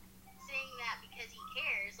not saying that because he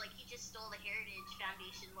cares, like, he just stole the Heritage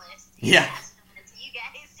Foundation list. Yeah. You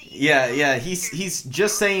guys see. Yeah, he's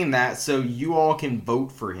just saying that so you all can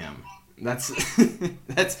vote for him. That's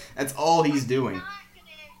that's all he's doing. He's not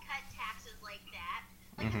gonna cut taxes like that.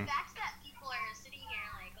 Like, the fact that people are sitting here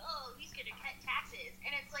like, oh, he's gonna cut taxes,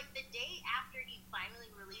 and it's like the day after he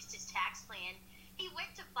finally released his tax plan, he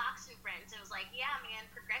went to Fox and Friends and was like, yeah, man,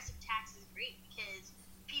 progressive tax is great because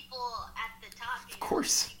people at the top, of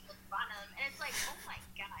course, people on him, and it's like, oh my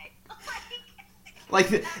god,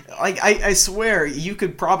 I swear you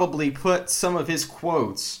could probably put some of his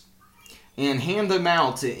quotes and hand them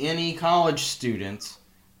out to any college student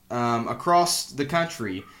across the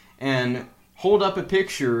country, and hold up a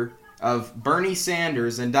picture of Bernie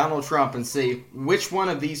Sanders and Donald Trump and say, which one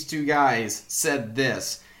of these two guys said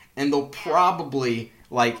this? And they'll probably,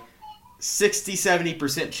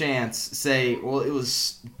 60-70% chance say, well, it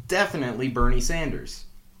was definitely Bernie Sanders.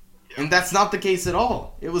 And that's not the case at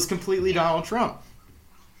all. It was completely Donald Trump.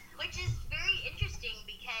 Which is very interesting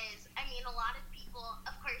because, a lot of people,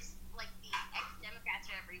 of course, like the ex-Democrats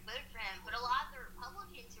or every voted for him, but a lot of the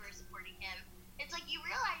Republicans who are supporting him, it's like you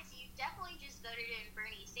realize you definitely just voted in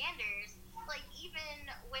Bernie Sanders. Like, even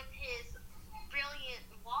with his brilliant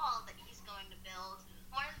wall that he's going to build,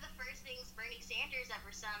 one of the first things Bernie Sanders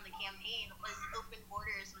ever said on the campaign campaign was open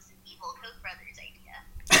borders was an evil Koch brothers idea.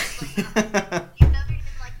 Like, you know, they're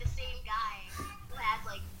even like the same guy who has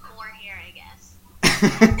like more hair, I guess.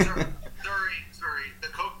 The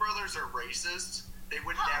Koch brothers are racist. They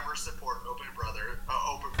would never support open borders.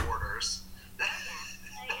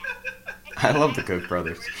 I love the Koch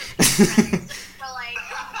brothers. So like,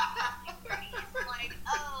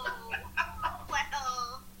 oh,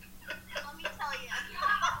 well, let me tell you.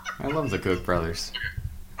 I love the Koch brothers.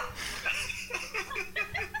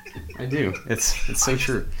 I do. It's so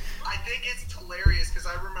true. I think it's hilarious because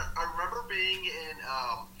I remember being in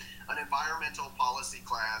an environmental policy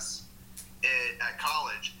class at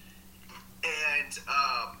college, and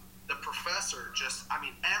the professor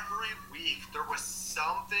every week there was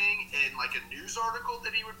something in like a news article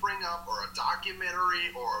that he would bring up, or a documentary,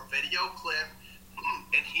 or a video clip,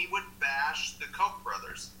 and he would bash the Koch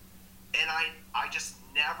brothers. And I just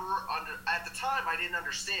never at the time I didn't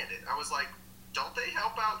understand it. I was like, don't they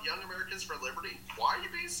help out Young Americans for Liberty? Why are you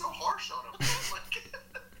being so harsh on them?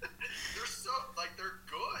 Like, they're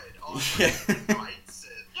good on rights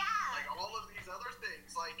and like all of these other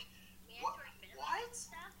things. Like, what?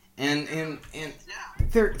 And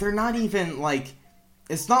they're not even like,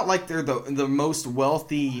 it's not like they're the most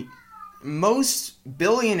wealthy. Most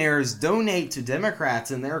billionaires donate to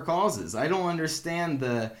Democrats and their causes. I don't understand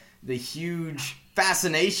the huge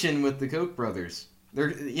fascination with the Koch brothers.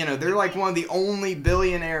 They're like one of the only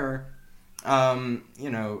billionaire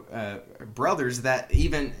brothers that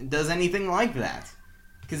even does anything like that.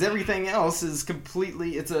 Because everything else is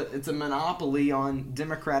completely, it's a monopoly on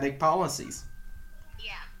Democratic policies.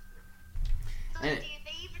 Yeah. So they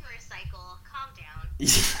even recycle. Calm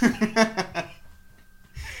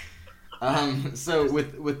down. So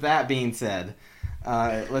with that being said,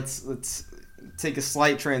 let's take a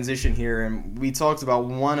slight transition here, and we talked about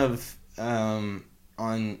one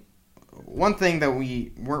thing that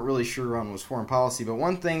we weren't really sure on was foreign policy, but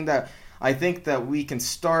one thing that I think that we can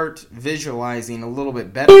start visualizing a little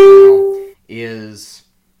bit better now is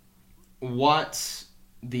what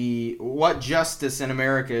justice in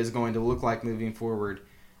America is going to look like moving forward,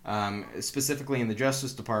 specifically in the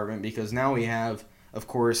Justice Department, because now we have, of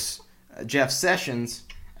course, Jeff Sessions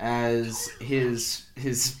as his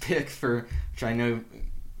pick for, which I know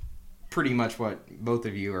pretty much what both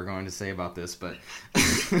of you are going to say about this, but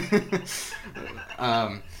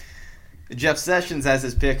Jeff Sessions as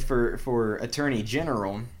his pick for Attorney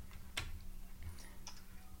General.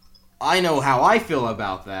 I know how I feel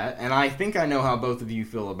about that, and I think I know how both of you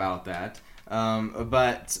feel about that.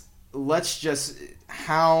 But let's just,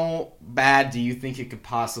 how bad do you think it could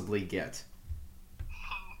possibly get?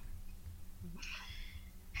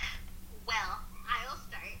 Well, I will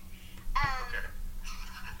start.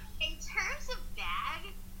 In terms of bad,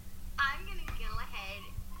 I'm going to go ahead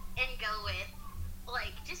and go with,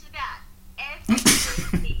 like, just about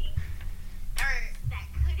everything that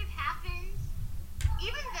could have happened,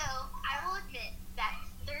 even though I will admit that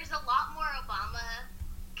there's a lot more Obama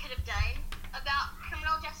could have done about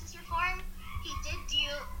criminal justice reform. He did do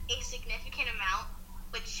a significant amount,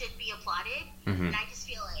 which should be applauded, and I just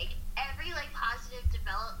feel like every, like, positive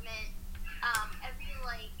development, every,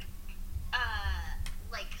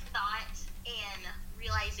 thought and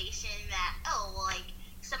realization that,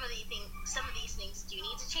 some of these things do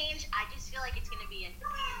need to change, I just feel like it's going to be a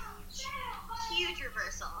huge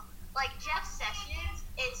reversal. Like, Jeff Sessions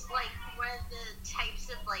is, like, one of the types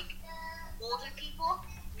of, like, older people,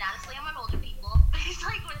 not a slam on older people, but he's,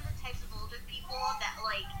 like, one of the types of older people that,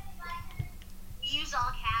 like, use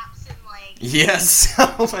all caps and, like... Yes!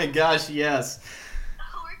 Oh my gosh, yes.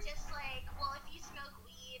 Who are just like, well, if you smoke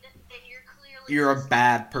weed, then you're clearly... You're a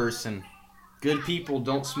bad person. Good people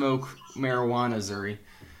don't smoke marijuana, Zuri.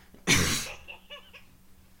 They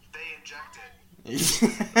inject it. All of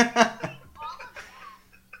that.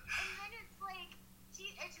 And then it's like,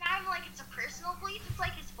 it's not even like it's a personal belief, it's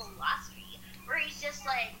like his philosophy, where he's just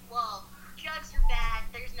like, well, drugs are bad,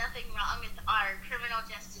 there's nothing wrong with our criminal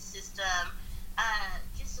justice system,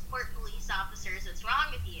 just support police officers, what's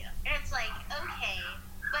wrong with you? And it's like, okay,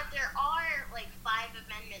 but there are, like, 5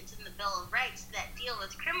 amendments in the Bill of Rights that deal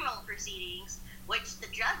with criminal proceedings, which the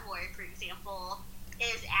drug war, for example,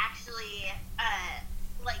 is actually,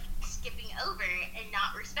 skipping over and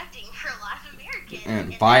not respecting for a lot of Americans.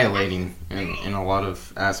 And violating in a lot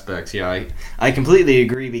of aspects. Yeah, I completely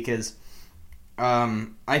agree, because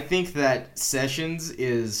I think that Sessions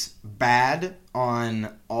is bad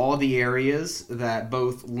on all the areas that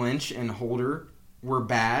both Lynch and Holder were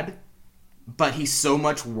bad, but he's so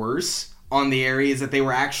much worse on the areas that they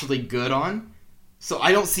were actually good on. So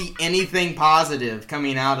I don't see anything positive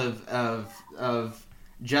coming out of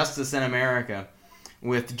justice in America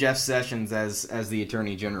with Jeff Sessions as the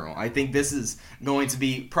Attorney General. I think this is going to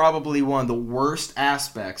be probably one of the worst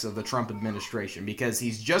aspects of the Trump administration, because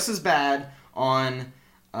he's just as bad on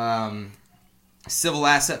civil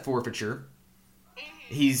asset forfeiture.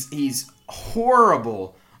 He's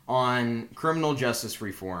horrible on criminal justice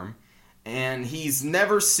reform, and he's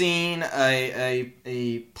never seen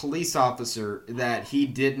a police officer that he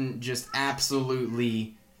didn't just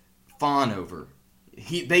absolutely fawn over.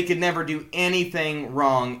 They could never do anything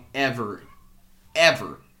wrong ever. And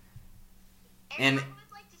I would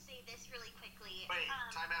like to say this really quickly. Wait,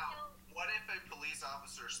 time out. What if a police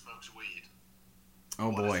officer smokes weed? Oh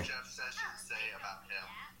What boy. does Jeff Sessions say about him?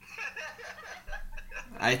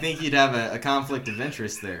 I think you'd have a conflict of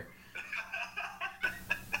interest there.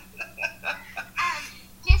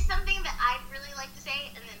 Just something that I'd really like to say,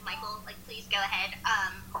 and then Michael, please go ahead.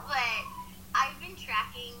 But I've been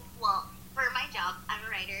tracking, for my job, I'm a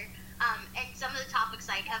writer, and some of the topics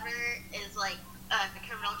I cover is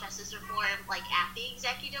criminal justice reform, at the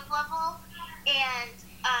executive level. And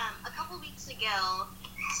a couple weeks ago,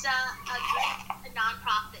 a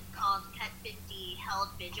nonprofit called Cut 50 held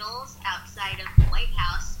vigils outside of the White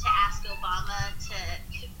House to ask Obama to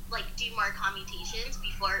do more commutations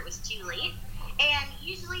before it was too late. And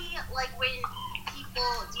usually, when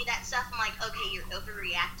people do that stuff, I'm like, okay, you're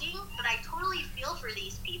overreacting. But I totally feel for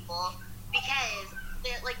these people, because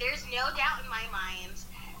there's no doubt in my mind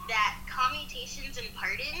that commutations and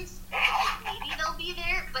pardons, maybe they'll be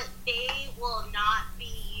there, but they will not be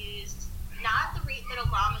used, not at the rate that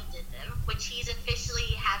Obama did them, which he's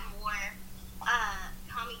officially had more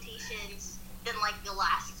commutations than the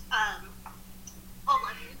last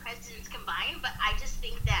 11 presidents combined. But I just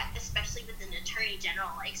think that, especially with an attorney general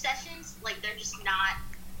like Sessions, they're just not,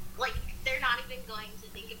 they're not even going to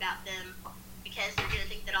think about them, because they're going to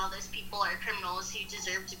think that all those people are criminals who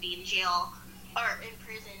deserve to be in jail or in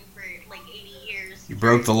prison for 80 years. You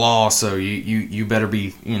broke the law, so you better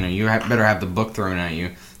be, better have the book thrown at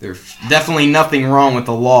you. There's definitely nothing wrong with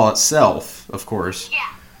the law itself, of course.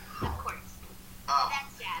 Yeah, of course.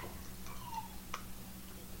 That's sad.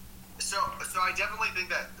 So I definitely think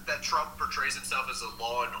that Trump portrays himself as a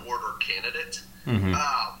law and order candidate. Mm-hmm.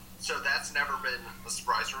 So that's never been a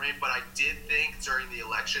surprise for me. But I did think during the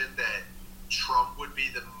election that Trump would be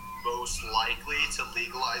the most likely to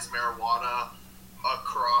legalize marijuana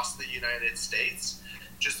across the United States,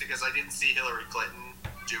 just because I didn't see Hillary Clinton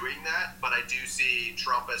doing that. But I do see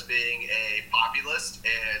Trump as being a populist,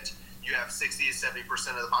 and you have 60 to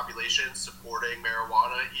 70% of the population supporting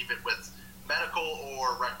marijuana, even with medical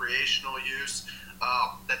or recreational use.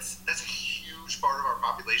 That's a huge part of our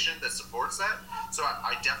population that supports that. So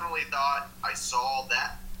I definitely thought I saw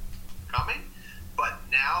that coming. But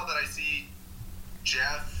now that I see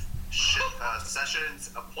Jeff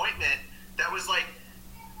Sessions' appointment, that was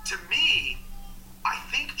to me, I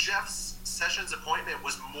think Jeff Sessions' appointment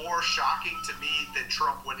was more shocking to me than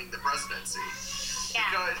Trump winning the presidency.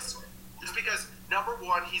 Yeah. Because number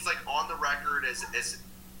one, he's on the record as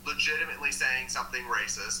legitimately saying something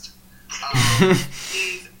racist.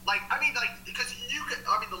 He's because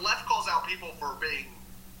the left calls out people for being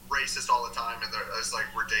racist all the time, and it's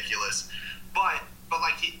ridiculous. But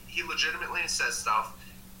he legitimately says stuff,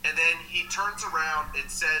 and then he turns around and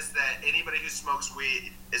says that anybody who smokes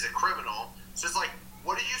weed is a criminal. So it's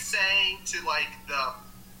what are you saying to the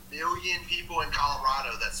million people in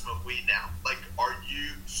Colorado that smoke weed now?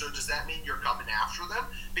 So does that mean you're coming after them?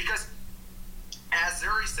 Because as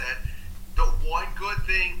Zuri said, the one good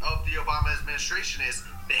thing of the Obama administration is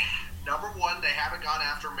number one, they haven't gone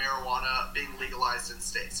after marijuana being legalized in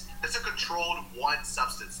states. That's a controlled one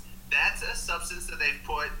substance. That's a substance that they've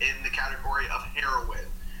put in the category of heroin.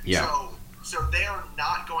 Yeah. So they are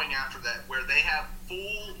not going after that, where they have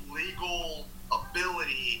full legal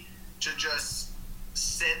ability to just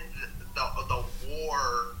send the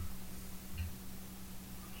war,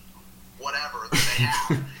 whatever that they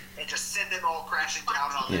have, and just send them all crashing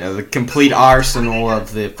down on them. Yeah, the complete arsenal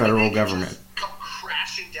of the federal government. Just come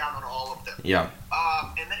crashing down on all of them. Yeah.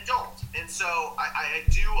 And they don't. And so I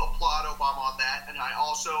do applaud Obama on that, and I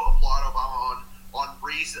also applaud Obama on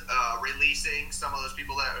releasing some of those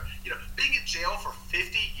people that are, being in jail for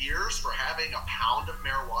 50 years for having a pound of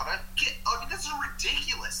marijuana. That's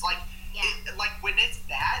ridiculous. When it's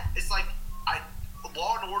that, it's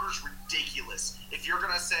law and order is ridiculous. If you're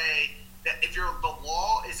gonna say that the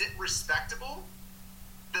law isn't respectable,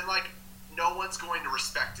 then no one's going to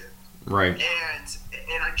respect it. Right. And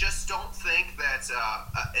I just don't think that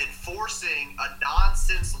enforcing a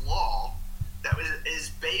nonsense law that is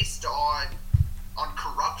based on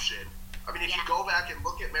corruption I mean, if you go back and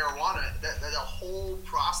look at marijuana, the whole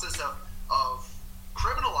process of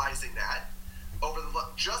criminalizing that over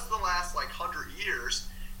just the last 100 years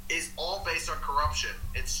is all based on corruption.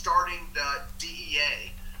 It's starting the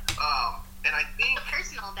DEA, and I think a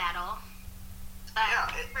personal battle.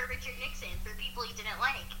 For Richard Nixon, for people he didn't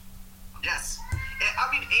like. Yes, and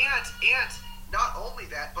not only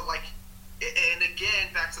that, but and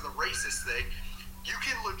again, back to the racist thing, you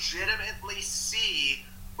can legitimately see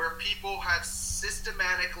where people have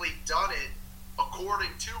systematically done it according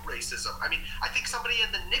to racism. I mean, I think somebody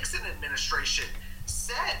in the Nixon administration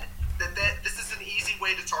said that this is an easy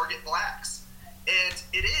way to target blacks, and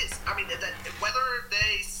it is. I mean, whether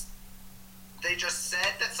they just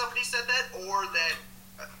said that somebody said that, or that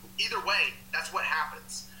either way, that's what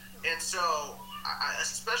happens. And so,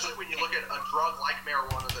 especially when you look at a drug like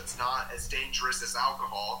marijuana that's not as dangerous as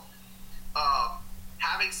alcohol,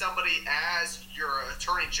 having somebody as your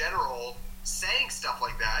attorney general saying stuff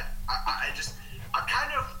like that,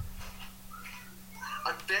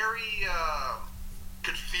 I'm very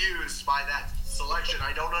confused by that selection.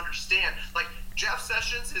 I don't understand. Jeff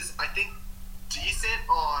Sessions is, I think, decent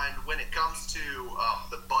on when it comes to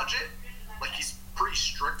the budget. He's pretty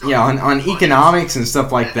strict on economics and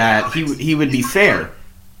stuff like that. He would be fair.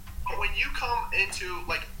 But when you come into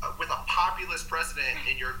with a populist president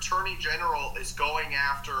and your attorney general is going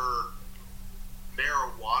after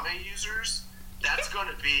marijuana users, that's going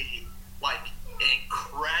to be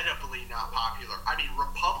incredibly not popular. I mean,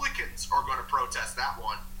 Republicans are going to protest that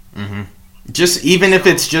one. Mm-hmm. Just even if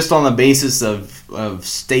it's just on the basis of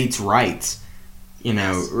states' rights.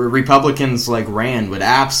 Republicans like Rand would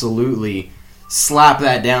absolutely slap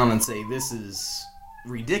that down and say, this is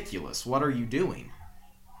ridiculous. What are you doing?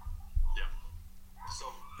 Yeah. So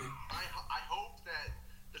I hope that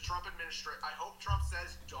the Trump administration, I hope Trump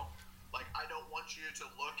says, I don't want you to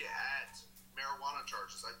look at marijuana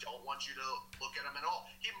charges. I don't want you to look at them at all.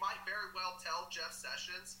 He might very well tell Jeff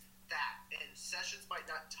Sessions that, and Sessions might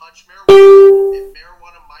not touch marijuana, and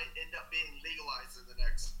marijuana might end up being legalized in the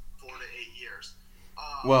next 4 to 8 years.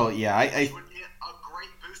 Which would be a great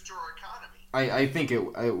boost to our economy. I think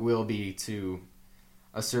it will be to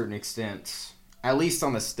a certain extent, at least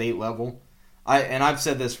on the state level. I've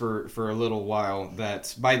said this for a little while,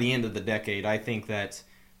 that by the end of the decade, I think that,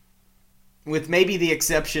 with maybe the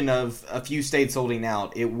exception of a few states holding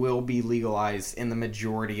out, it will be legalized in the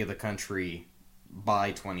majority of the country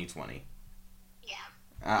by 2020. Yeah.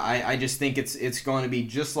 I just think it's going to be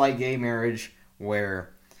just like gay marriage,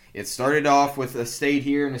 where it started off with a state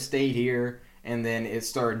here and a state here, and then it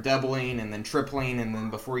started doubling and then tripling, and then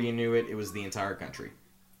before you knew it, it was the entire country.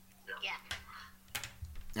 Yeah.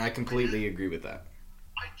 I completely agree with that.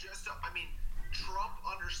 Trump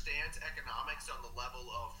understands economics on the level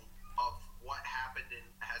of what happened and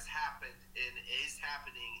has happened and is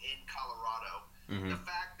happening in Colorado. Mm-hmm. The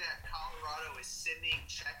fact that Colorado is sending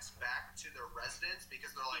checks back to their residents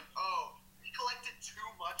because they're like, oh, you collected too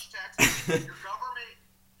much tax. Your government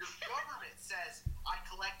says I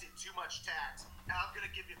collected too much tax, and I'm going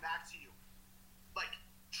to give it back to you.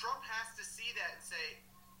 Trump has to see that and say,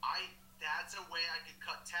 that's a way I could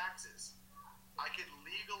cut taxes. I could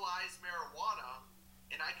legalize marijuana,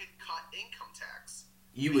 and I could cut income tax.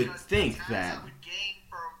 You would think the that. tax I would gain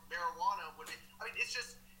from marijuana would be, it's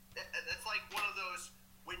just, that's like one of those,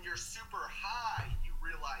 when you're super high, you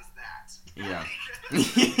realize that. Yeah.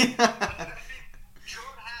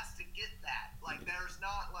 Trump has to get that. There's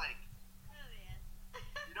not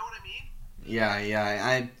you know what I mean?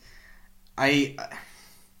 Yeah.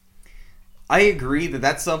 I agree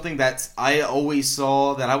that's something that I always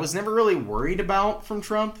saw that I was never really worried about from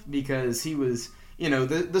Trump, because he was,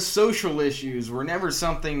 the social issues were never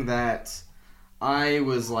something that I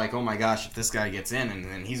was like, oh my gosh, if this guy gets in, and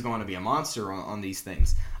then he's going to be a monster on these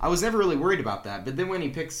things. I was never really worried about that. But then when he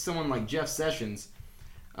picks someone like Jeff Sessions,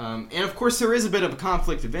 and of course there is a bit of a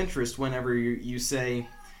conflict of interest whenever you say,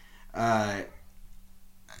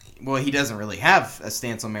 he doesn't really have a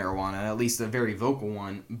stance on marijuana, at least a very vocal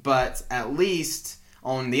one, but at least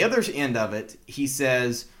on the other end of it, he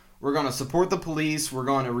says, we're going to support the police, we're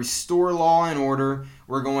going to restore law and order,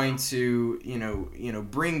 we're going to,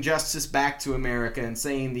 bring justice back to America, and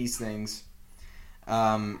saying these things.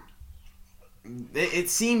 It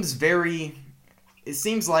seems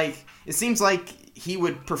like he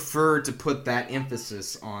would prefer to put that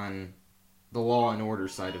emphasis on the law and order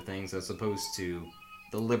side of things as opposed to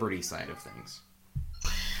the liberty side of things.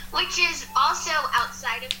 Which is also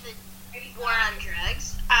outside of the war on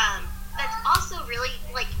drugs. That's also really,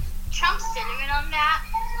 Trump's sentiment on that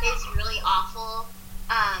is really awful,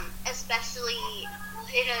 especially especially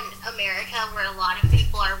in America where a lot of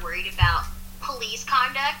people are worried about police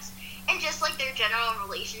conduct and just like their general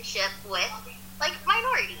relationship with like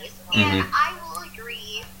minorities. And I will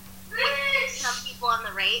agree with some people on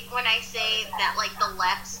the right when I say that like the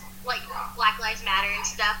left, like Black Lives Matter and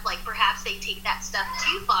stuff, like perhaps they take that stuff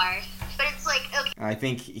too far. But it's like, okay. I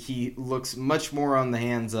think he looks much more on the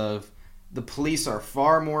hands of the police are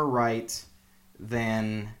far more right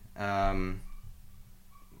than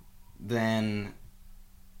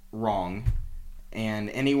wrong, and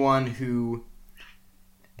anyone who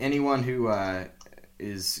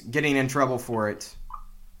is getting in trouble for it,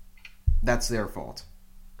 that's their fault.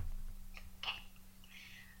 Okay.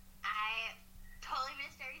 I totally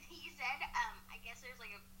missed everything you said. I guess there's like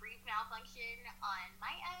a brief malfunction on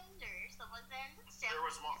my end or someone's end. So There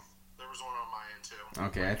was one on my end too.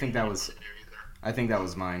 Okay, I think that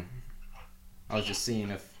was mine. I was just seeing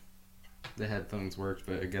if the headphones worked,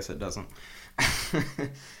 but I guess it doesn't.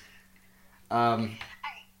 Alright,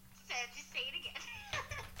 so just say it again.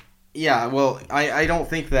 Yeah, well, I don't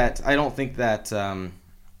think that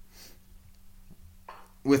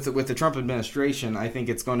with the Trump administration, I think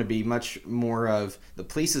it's going to be much more of the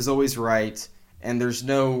police is always right, and there's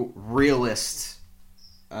no realist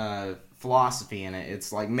philosophy in it.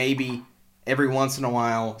 It's like maybe every once in a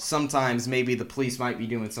while, sometimes maybe the police might be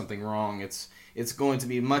doing something wrong. It's going to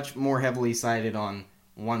be much more heavily sided on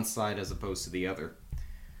one side as opposed to the other.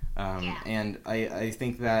 And I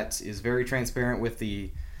think that is very transparent with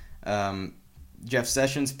the Jeff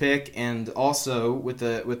Sessions pick, and also with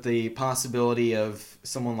the possibility of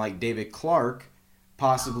someone like David Clark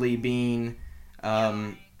possibly being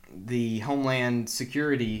the Homeland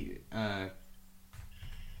Security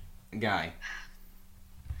guy.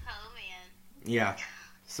 Oh man. Yeah,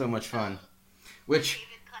 so much fun. Which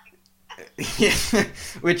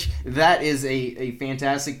that is a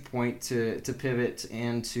fantastic point to pivot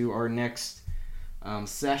into our next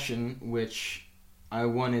session, which I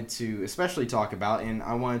wanted to especially talk about, and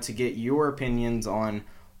I wanted to get your opinions on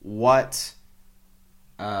what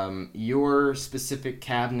your specific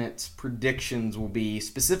cabinet predictions will be,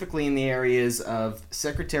 specifically in the areas of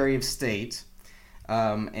Secretary of State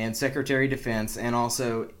and Secretary of Defense, and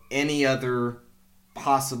also any other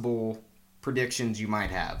possible predictions you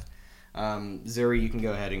might have. Zuri, you can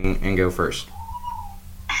go ahead and go first.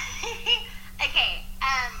 Okay,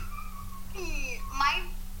 my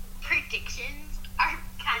predictions are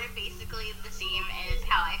kind of basically the same as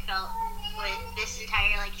how I felt with this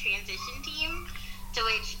entire like transition team, to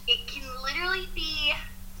which it can literally be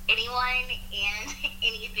anyone and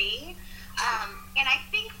anything. And I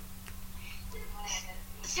think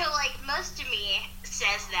so. Like most of me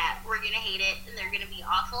says that we're gonna hate it and they're gonna be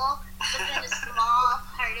awful, but then a small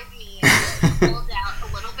part of me pulls out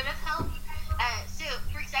a little bit of hope. So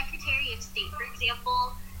for Secretary of State, for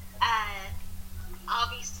example,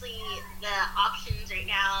 obviously the options right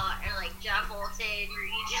now are like John Bolton,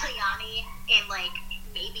 Rudy Giuliani, and like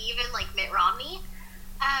maybe even like Mitt Romney.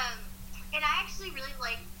 And I actually really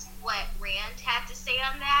liked what Rand had to say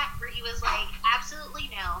on that, where he was like, absolutely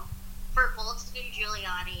no for Bolton and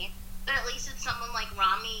Giuliani, but at least it's someone like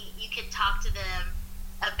Romney, you could talk to them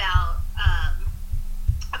about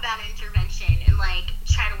intervention and like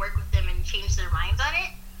try to work with them and change their minds on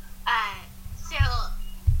it. So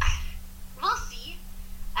we'll see.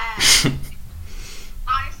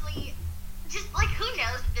 Honestly, just like who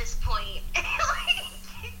knows at this point? Like,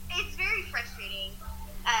 it's very frustrating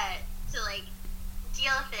to like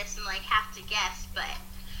deal with this and like have to guess, but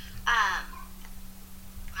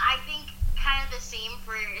I think kind of the same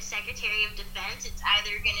for Secretary of Defense. It's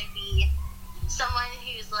either going to be someone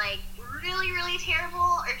who's like really, really terrible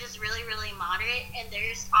or just really, really moderate, and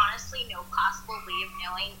there's honestly no possible way of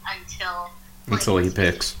knowing until he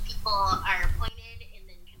picks. People are appointed and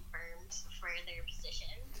then confirmed for their position.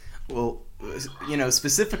 Well,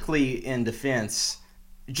 specifically in defense,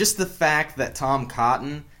 just the fact that Tom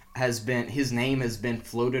Cotton his name has been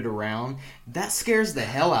floated around, that scares the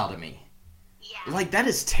hell out of me. Yeah. Like, that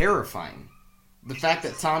is terrifying. The fact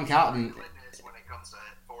that Tom Cotton...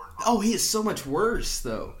 Oh, he is so much worse,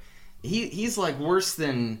 though. He's like worse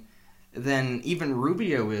than even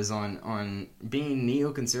Rubio is on being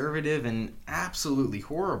neoconservative and absolutely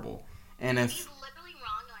horrible. And if he's literally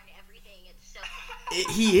wrong on everything, it's so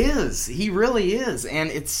he is, he really is,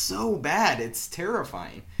 and it's so bad, it's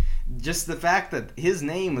terrifying. Just the fact that his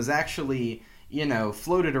name was actually,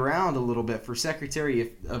 floated around a little bit for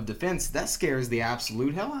Secretary of Defense, that scares the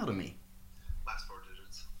absolute hell out of me. Last 4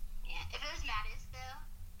 digits. Yeah, if it was Mattis, though,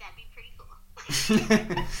 that'd be pretty cool.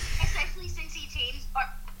 Especially since he changed, or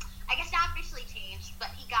I guess not officially changed, but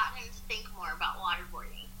he got him to think more about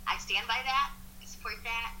waterboarding. I stand support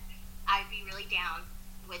that, I'd be really down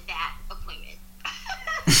with that appointment.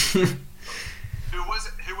 Who was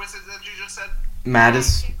it that you just said?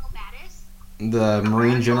 Mattis, General Mattis. the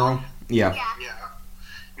Marine General. Yeah. Yeah.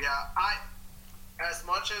 As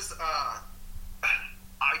much as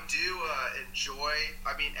I do enjoy.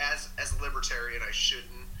 I mean, as a libertarian, I shouldn't.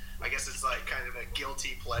 I guess it's like kind of a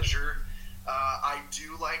guilty pleasure. I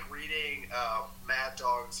do like reading Mad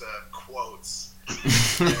Dog's quotes.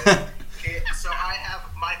 So I have,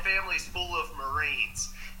 my family's full of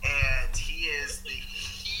Marines, and he is the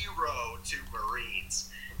hero to Marines.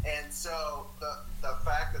 And so the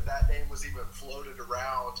fact that name was even floated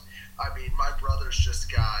around, I mean, my brothers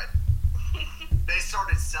just got, they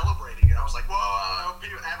started celebrating it. I was like, whoa,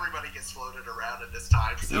 everybody gets floated around at this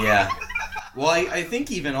time. So. Yeah. Well, I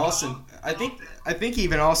think even Austin, I think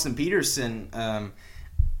even Austin Peterson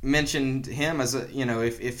mentioned him as a,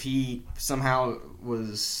 if he somehow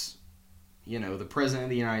was, the president of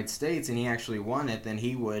the United States and he actually won it, then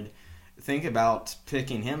he would think about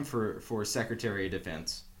picking him for Secretary of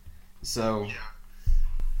Defense. So,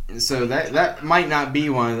 so that might not be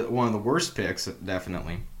one of the worst picks,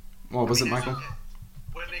 definitely. What was it, Michael?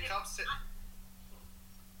 When it comes to,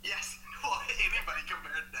 yes, well, anybody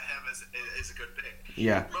compared to him is a good pick.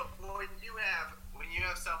 Yeah. But when you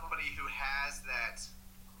have somebody who has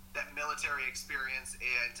that military experience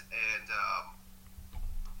and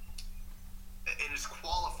is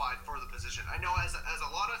qualified for the position, I know as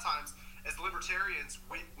a lot of times as libertarians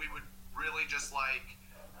we would really just like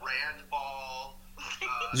Rand Paul.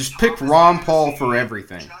 Just pick Ron Paul for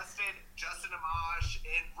everything. Justin Amash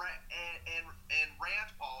and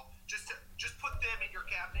Rand Paul, just put them in your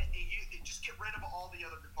cabinet and you just get rid of all the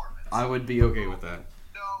other departments. I would be okay with that.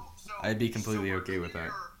 So I'd be completely okay with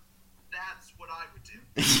that. That's what I would do.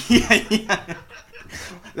 Yeah.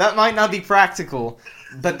 That might not be practical,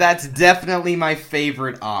 but that's definitely my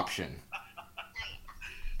favorite option.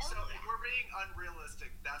 So if we're being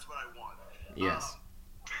unrealistic, that's what I want. Yes.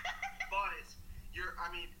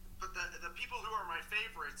 But the people who are my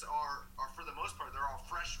favorites are for the most part, they're all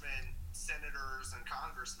freshmen, senators, and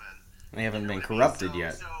congressmen. They haven't been corrupted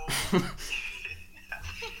yet.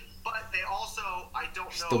 But they also, I don't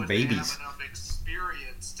know Still if babies. they have enough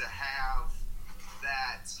experience to have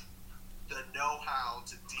the know-how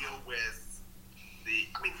to deal with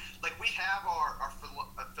we have our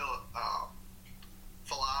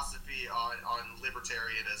philosophy on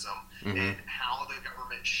libertarianism and how the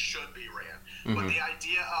government should be ran. But the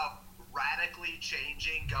idea of radically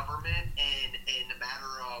changing government in a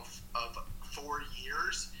matter of 4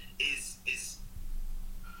 years is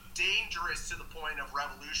dangerous to the point of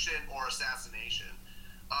revolution or assassination.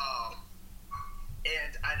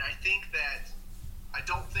 And I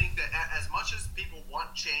don't think that as much as people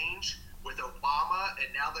want change with Obama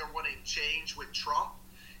and now they're wanting change with Trump,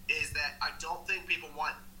 is that I don't think people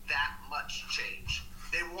want that much change.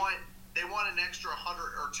 They want an extra $100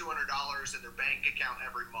 or $200 in their bank account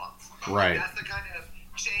every month. Right. That's the kind of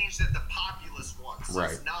change that the populace wants.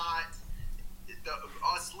 Right. It's not.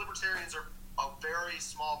 Us libertarians are a very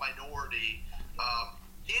small minority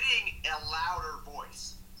getting a louder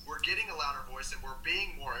voice. We're getting a louder voice and we're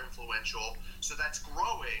being more influential, so that's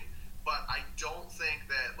growing. But I don't think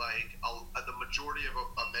that the majority of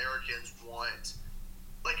Americans want.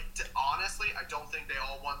 Honestly, I don't think they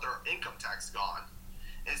all want their income tax gone.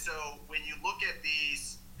 And so when you look at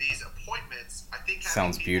these appointments, I think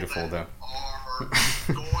sounds beautiful that though. Are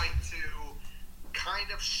going to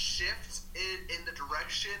kind of shift it in the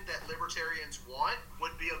direction that libertarians want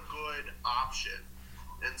would be a good option.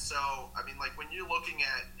 And so, when you're looking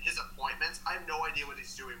at his appointments, I have no idea what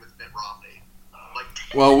he's doing with Mitt Romney.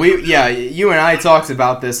 Well, you and I talked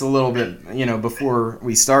about this a little bit, before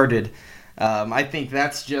we started. I think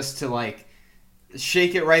that's just to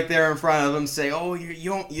shake it right there in front of him, say, "Oh,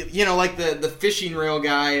 you like the fishing reel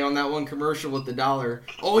guy on that one commercial with the dollar.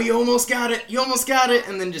 Oh, you almost got it,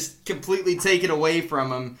 and then just completely take it away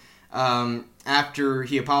from him after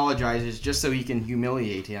he apologizes, just so he can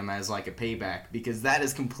humiliate him as a payback, because that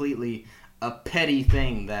is completely a petty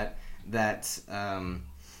thing that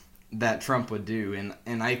Trump would do,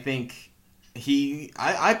 and I think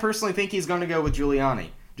I personally think he's going to go with Giuliani,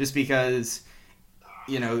 just because.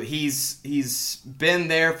 He's been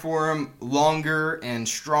there for him longer and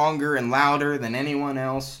stronger and louder than anyone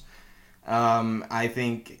else. I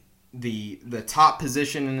think the top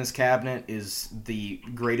position in his cabinet is the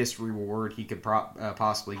greatest reward he could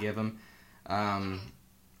possibly give him. And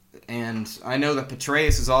I know that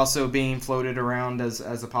Petraeus is also being floated around as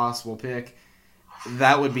a possible pick.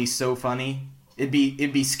 That would be so funny. It'd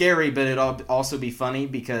be scary, but it'd also be funny,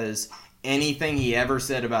 because anything he ever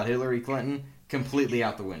said about Hillary Clinton completely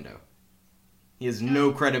out the window. He has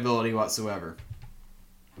no credibility whatsoever.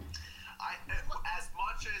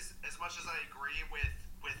 As much as I agree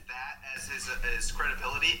with that as his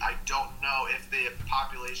credibility, I don't know if the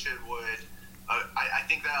population would. I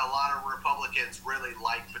think that a lot of Republicans really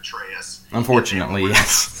like Petraeus. Unfortunately, really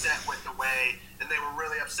yes. They were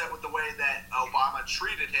really upset with the way that Obama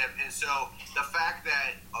treated him, and so the fact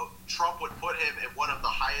that Trump would put him in one of the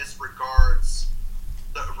highest regarded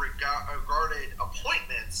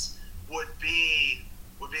appointments would be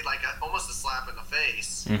like almost a slap in the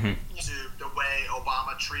face to the way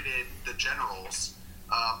Obama treated the generals,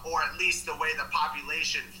 or at least the way the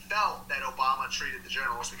population felt that Obama treated the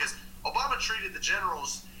generals, because Obama treated the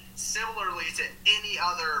generals similarly to any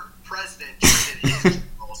other president treated his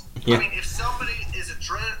generals. Yeah. I mean, if somebody is a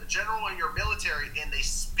general in your military and they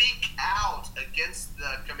speak out against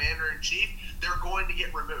the commander-in-chief, they're going to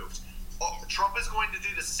get removed. Trump is going to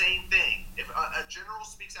do the same thing. If a general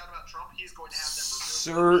speaks out about Trump, he's going to have them removed.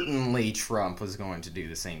 Certainly Trump was going to do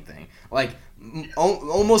the same thing. Like,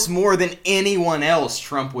 almost more than anyone else,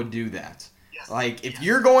 Trump would do that. Yes. Like, if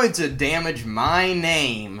you're going to damage my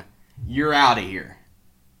name, you're out of here.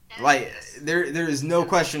 Like, there is no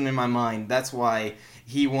question in my mind. That's why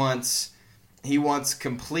he wants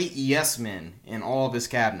complete yes men in all of his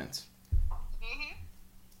cabinets.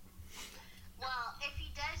 Well, if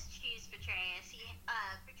he does choose Petraeus,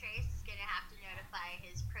 Petraeus is going to have to notify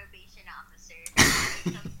his probation officer.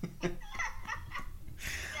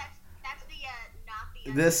 that's the not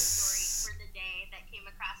the story for the day that came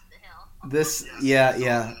across the hill.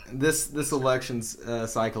 This elections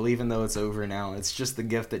cycle, even though it's over now, it's just the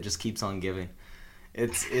gift that just keeps on giving.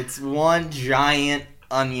 It's one giant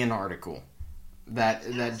onion article that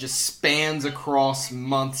just spans across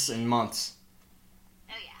months and months.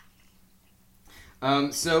 Oh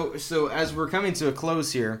yeah. So as we're coming to a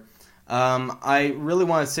close here, I really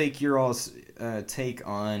want to take your all's take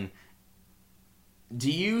on.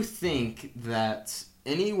 Do you think that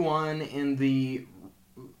anyone in the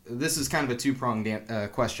this is kind of a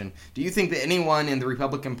two-pronged question. Do you think that anyone in the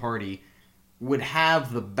Republican Party would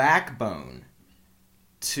have the backbone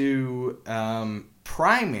to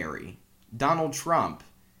primary Donald Trump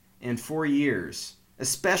in 4 years,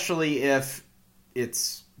 especially if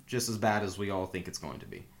it's just as bad as we all think it's going to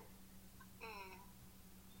be?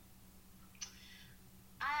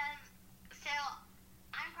 So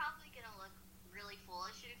I'm probably going to look really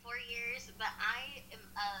foolish in 4 years, but I am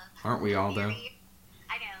Aren't we all, though?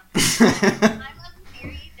 I know. I'm of the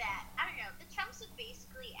theory that, I don't know, the Trumps have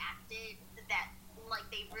basically acted that, like,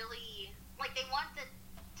 they really, like, they want the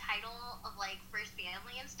title of, like, first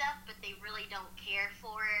family and stuff, but they really don't care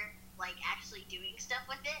for, like, actually doing stuff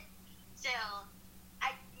with it. So,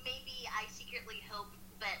 I secretly hope,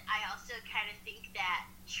 but I also kind of think that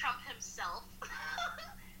Trump himself,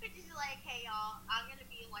 which is like, hey, y'all, I'm going to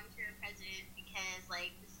be a one-term president because,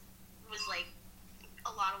 like, this was, like,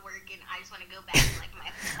 a lot of work, and I just want to go back to, like,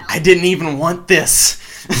 my hotel. I didn't even want this.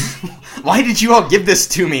 Why did you all give this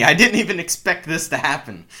to me? I didn't even expect this to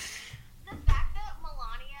happen. The fact that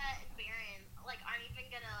Melania and Barron, like, aren't even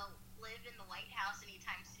gonna live in the White House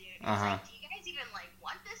anytime soon. It's like, do you guys even, like,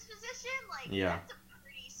 want this position? Like, yeah. That's a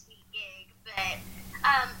pretty sweet gig. But,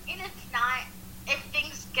 and if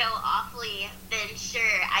things go awfully, then sure,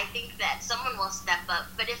 I think that someone will step up.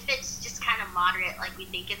 But if it's just kind of moderate, like we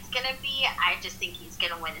think it's gonna be, I just think he's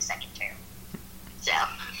gonna win a second term.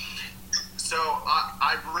 So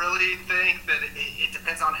I really think that it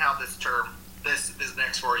depends on how this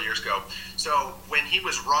next 4 years go. So when he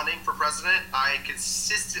was running for president, I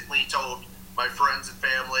consistently told my friends and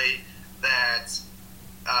family that,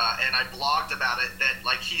 and I blogged about it, that,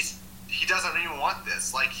 like, he doesn't even want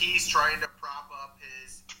this. Like, he's trying to prop up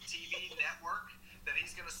his TV network that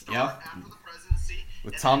he's going to start after the presidency.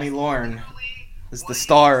 With Tommy Lauren is the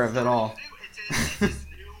star of it all. It's his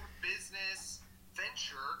new business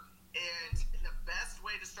venture, and the best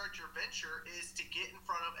way to start your venture is to get in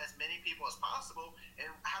front of as many people as possible.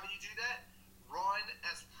 And how do you do that? Run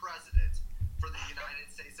as president for the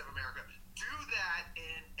United States of America. Do that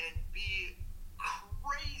and be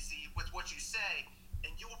crazy with what you say,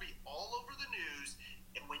 and you will be all over the news.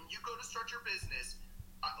 And when you go to start your business,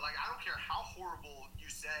 like, I don't care how horrible you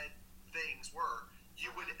said things were, you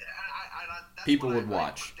would. People would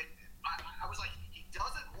watch. I was like, he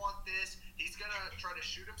doesn't want this. He's gonna try to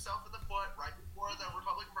shoot himself in the foot right before the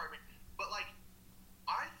Republican primary. But, like,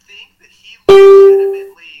 I think that he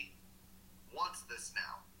legitimately wants this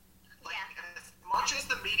now. Like, as much as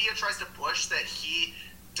the media tries to push that he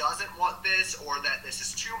doesn't want this, or that this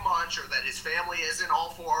is too much, or that his family isn't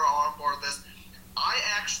on board with this, I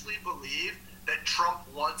actually believe that Trump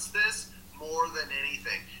wants this more than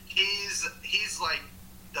anything. He's like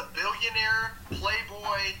the billionaire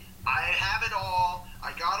playboy. I have it all.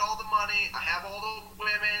 I got all the money. I have all the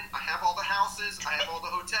women. I have all the houses. I have all the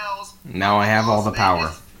hotels. Now I have all the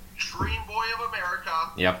power. Dream boy of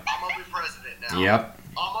America. Yep. I'm gonna be president now. Yep.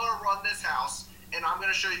 I'm gonna run this house, and I'm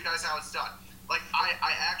gonna show you guys how it's done. Like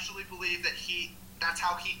I actually believe that that's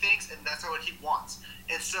how he thinks, and that's how he wants.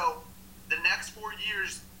 And so, the next 4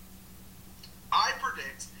 years, I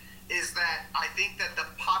predict, is that I think that the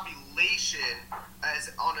population,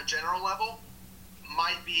 as on a general level,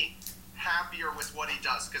 might be happier with what he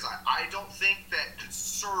does, because I don't think that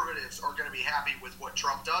conservatives are going to be happy with what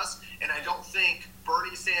Trump does, and I don't think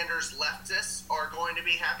Bernie Sanders leftists are going to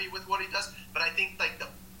be happy with what he does, but I think like the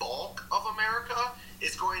bulk of America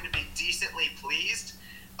is going to be decently pleased.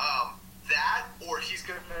 That, or he's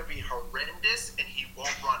going to be horrendous and he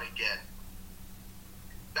won't run again.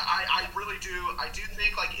 I really do. I do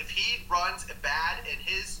think like if he runs bad, and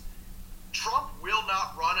Trump will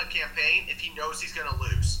not run a campaign if he knows he's going to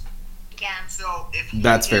lose. Yeah. So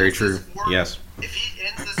that's very true. Yes. If he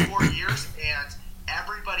ends this 4 years and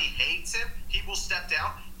everybody hates him, he will step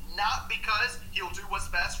down. Not because he'll do what's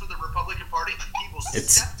best for the Republican Party. He will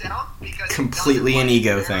step down because completely an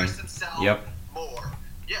ego thing. Yep. More.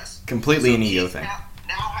 Yes. Completely an ego thing.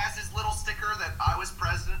 Now has his little sticker that I was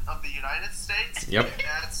president of the United States. Yep.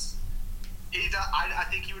 I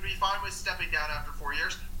think he would be fine with stepping down after 4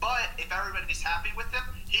 years. But if everybody's happy with him,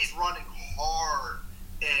 he's running hard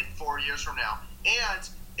in 4 years from now. And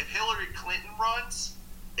if Hillary Clinton runs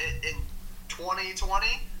in 2020,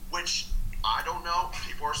 which I don't know,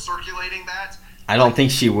 people are circulating that. I don't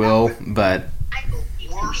think she will, but the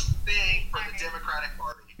worst thing for the Democratic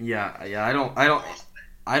Party. Yeah,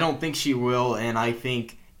 I don't think she will, and I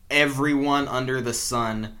think everyone under the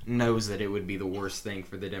sun knows that it would be the worst thing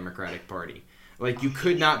for the Democratic Party. Like, you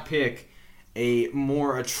could not pick a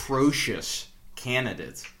more atrocious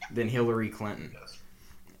candidate than Hillary Clinton.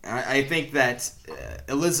 I think that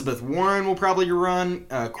Elizabeth Warren will probably run.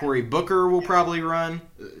 Cory Booker will probably run.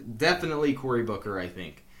 Definitely Cory Booker, I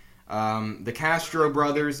think. The Castro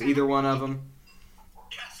brothers, either one of them.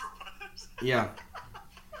 Castro brothers? Yeah.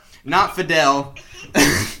 Not Fidel.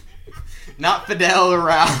 Not Fidel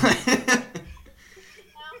around. Hey,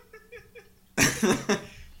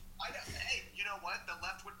 you know what? The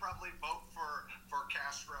left would probably vote for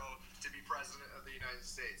Castro to be president of the United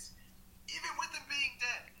States. Even with him being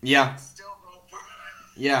dead. Yeah. Still vote for him.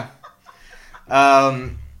 Yeah.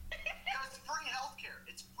 It's free healthcare.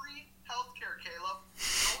 It's free healthcare, Caleb.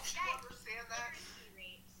 Don't you understand that?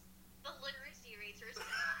 The literacy rates are so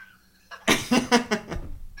high.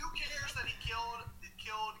 Who cares that he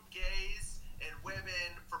killed gays and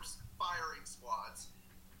women from firing squads?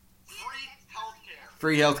 Free healthcare.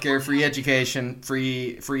 Free healthcare, free education,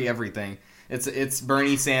 free everything. It's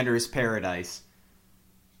Bernie Sanders' paradise.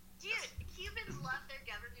 Dude, Cubans love their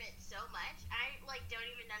government so much. I don't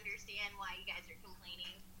even understand why you guys are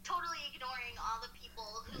complaining. Totally ignoring all the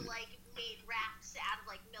people who made rafts out of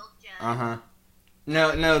milk jugs.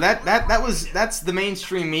 No, that's the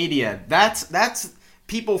mainstream media. That's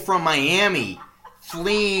people from Miami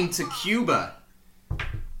fleeing to Cuba.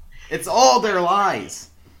 It's all their lies.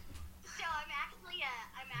 So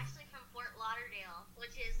I'm actually from Fort Lauderdale,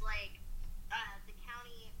 which is the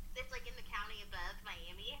county. It's in the county above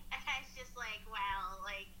Miami, and I was just wow,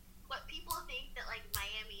 what people think that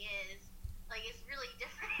Miami is it's really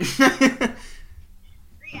different.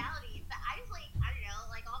 Reality. But I was I don't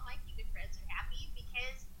know, all my Cuban friends are happy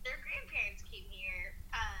because their grandparents came here,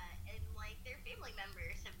 and their family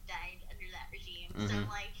members have died under that regime. So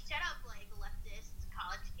I'm shut up, leftist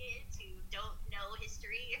college kids who don't know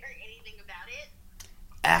history or anything about it.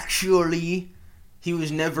 Actually, he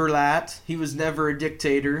was never that. He was never a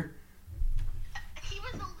dictator. He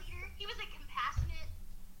was a leader. He was a compassionate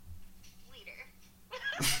leader.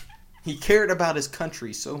 He cared about his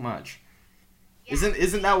country so much. Yeah.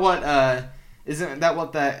 Isn't that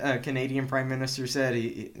what that Canadian Prime Minister said?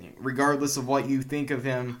 He, regardless of what you think of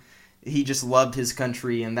him, he just loved his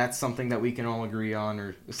country, and that's something that we can all agree on,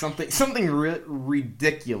 or something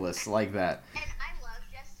ridiculous like that. And I love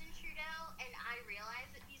Justin Trudeau, and I realize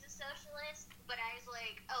that he's a socialist, but I was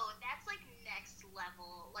oh, that's next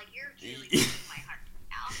level. You're really breaking my heart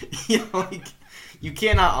now. Yeah, you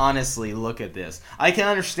cannot honestly look at this. I can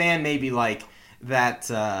understand maybe that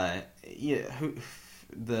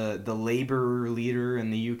the Labour leader in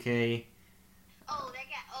the UK. Oh, that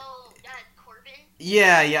guy. Oh, Corbyn.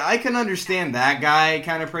 Yeah, I can understand that guy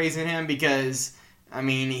kind of praising him because, I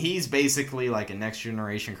mean, he's basically a next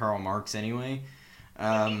generation Karl Marx anyway. But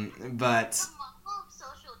The model of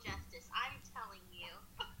social justice, I'm telling you.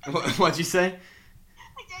 What'd you say?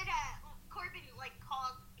 I said Corbin like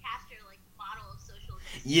called Castro like model of social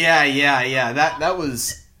justice. Yeah.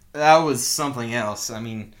 That was something else. I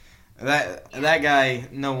mean, that guy.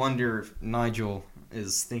 No wonder Nigel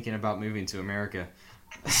is thinking about moving to America.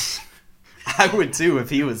 I would too if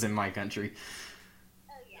he was in my country.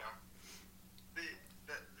 Oh yeah.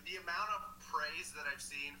 The amount of praise that I've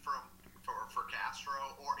seen for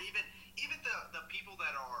Castro, or even the people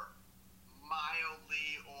that are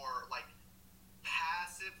mildly or like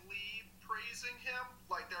passively praising him,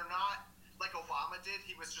 like they're not like Obama did.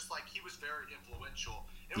 He was just like, he was very influential.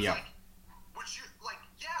 It was like, would you like,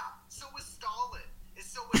 yeah, so was Stalin, and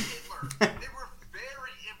so was Hitler. They were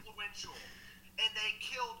very influential, and they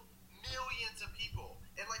killed millions of people.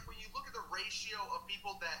 And like when you look at the ratio of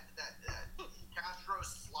people that Castro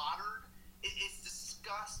slaughtered, it's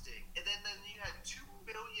disgusting. And then you had 2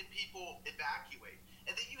 million people evacuate.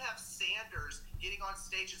 And then you have Sanders getting on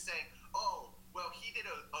stage and saying, oh, well, he did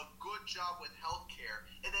a good job with healthcare.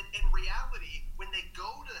 And then in reality, when they go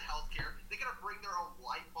to the healthcare, they got to bring their own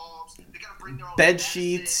light bulbs. They got to bring their own bed medicine.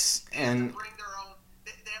 sheets and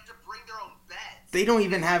They have to bring their own beds. they don't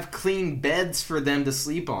even have clean beds for them to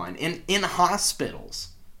sleep on in hospitals.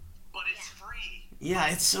 But it's free. Yeah,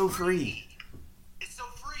 it's so free. It's so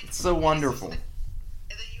free. It's so wonderful. And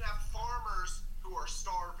then you have farmers who are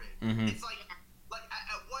starving. Mm-hmm. It's like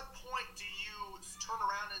at what point do you turn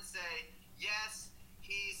around and say, yes,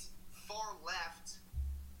 he's far left,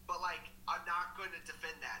 but like I'm not going to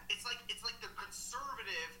defend that. It's like the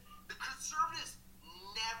conservatives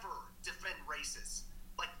never defend racists.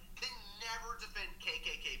 Like they never defend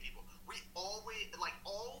KKK people. We always like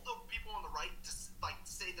all the people on the right just like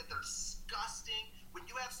say that they're disgusting. When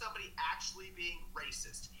you have somebody actually being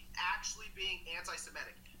racist, actually being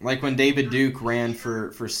anti-Semitic, Like when David Duke ran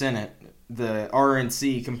for Senate, the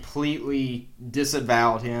RNC completely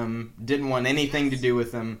disavowed him, didn't want anything to do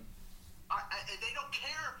with him. they don't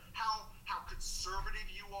care how conservative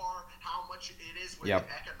you are, how much it is with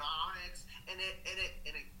economics, and it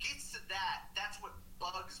gets to that. That's what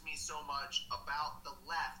bugs me so much about the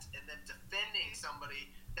left and them defending somebody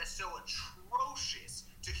that's so atrocious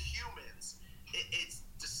to humans. It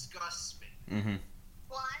disgusts me. Mm-hmm.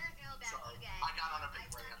 Well, I don't know about you guys. I got on a big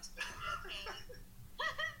rant.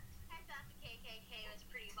 I thought the KKK was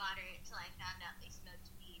pretty moderate until I found out they smoked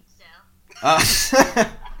weed. So.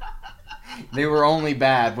 They were only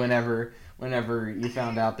bad whenever you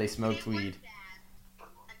found out they smoked They weed. weren't bad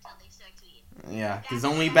until they smoked weed. Yeah, because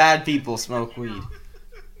only bad people smoke weed.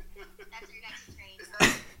 That's your next train.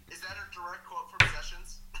 Is that a direct quote from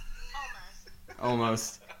Sessions?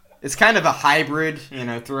 Almost. It's kind of a hybrid,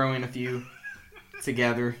 throwing a few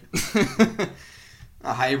together.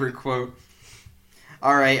 A hybrid quote.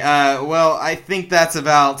 All right. Well, I think that's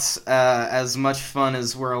about as much fun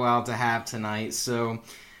as we're allowed to have tonight. So,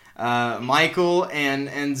 Michael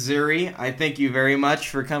and Zuri, I thank you very much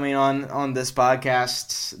for coming on this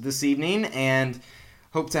podcast this evening, and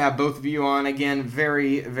hope to have both of you on again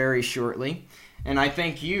very, very shortly. And I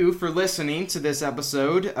thank you for listening to this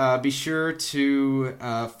episode. Be sure to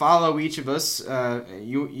follow each of us.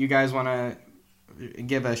 You guys want to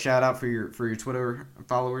give a shout out for your Twitter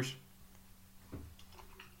followers?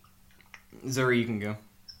 Zuri, you can go.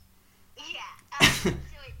 Yeah. So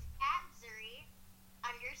it's at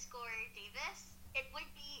Zuri_Davis. It would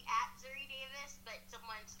be at Zuri Davis, but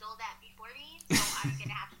someone stole that before me, so I'm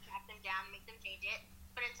gonna have to track them down and make them change it.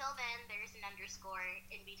 But until then, there's an underscore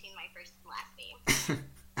in between my first and last name.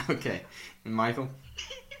 Okay. And Michael?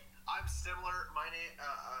 I'm similar. My name,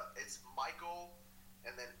 it's Michael,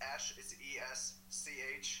 and then Esch is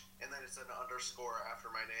ESCH, and then it's an underscore after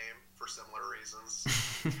my name for similar reasons.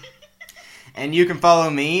 And you can follow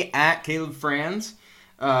me at Caleb Franz.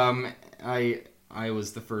 I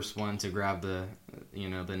was the first one to grab the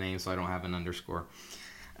name, so I don't have an underscore.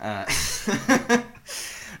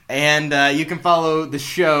 And you can follow the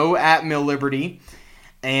show at Mill Liberty.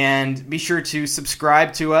 And be sure to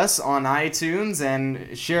subscribe to us on iTunes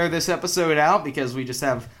and share this episode out because we just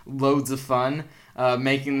have loads of fun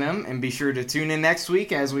making them. And be sure to tune in next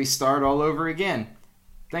week as we start all over again.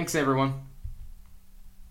 Thanks, everyone.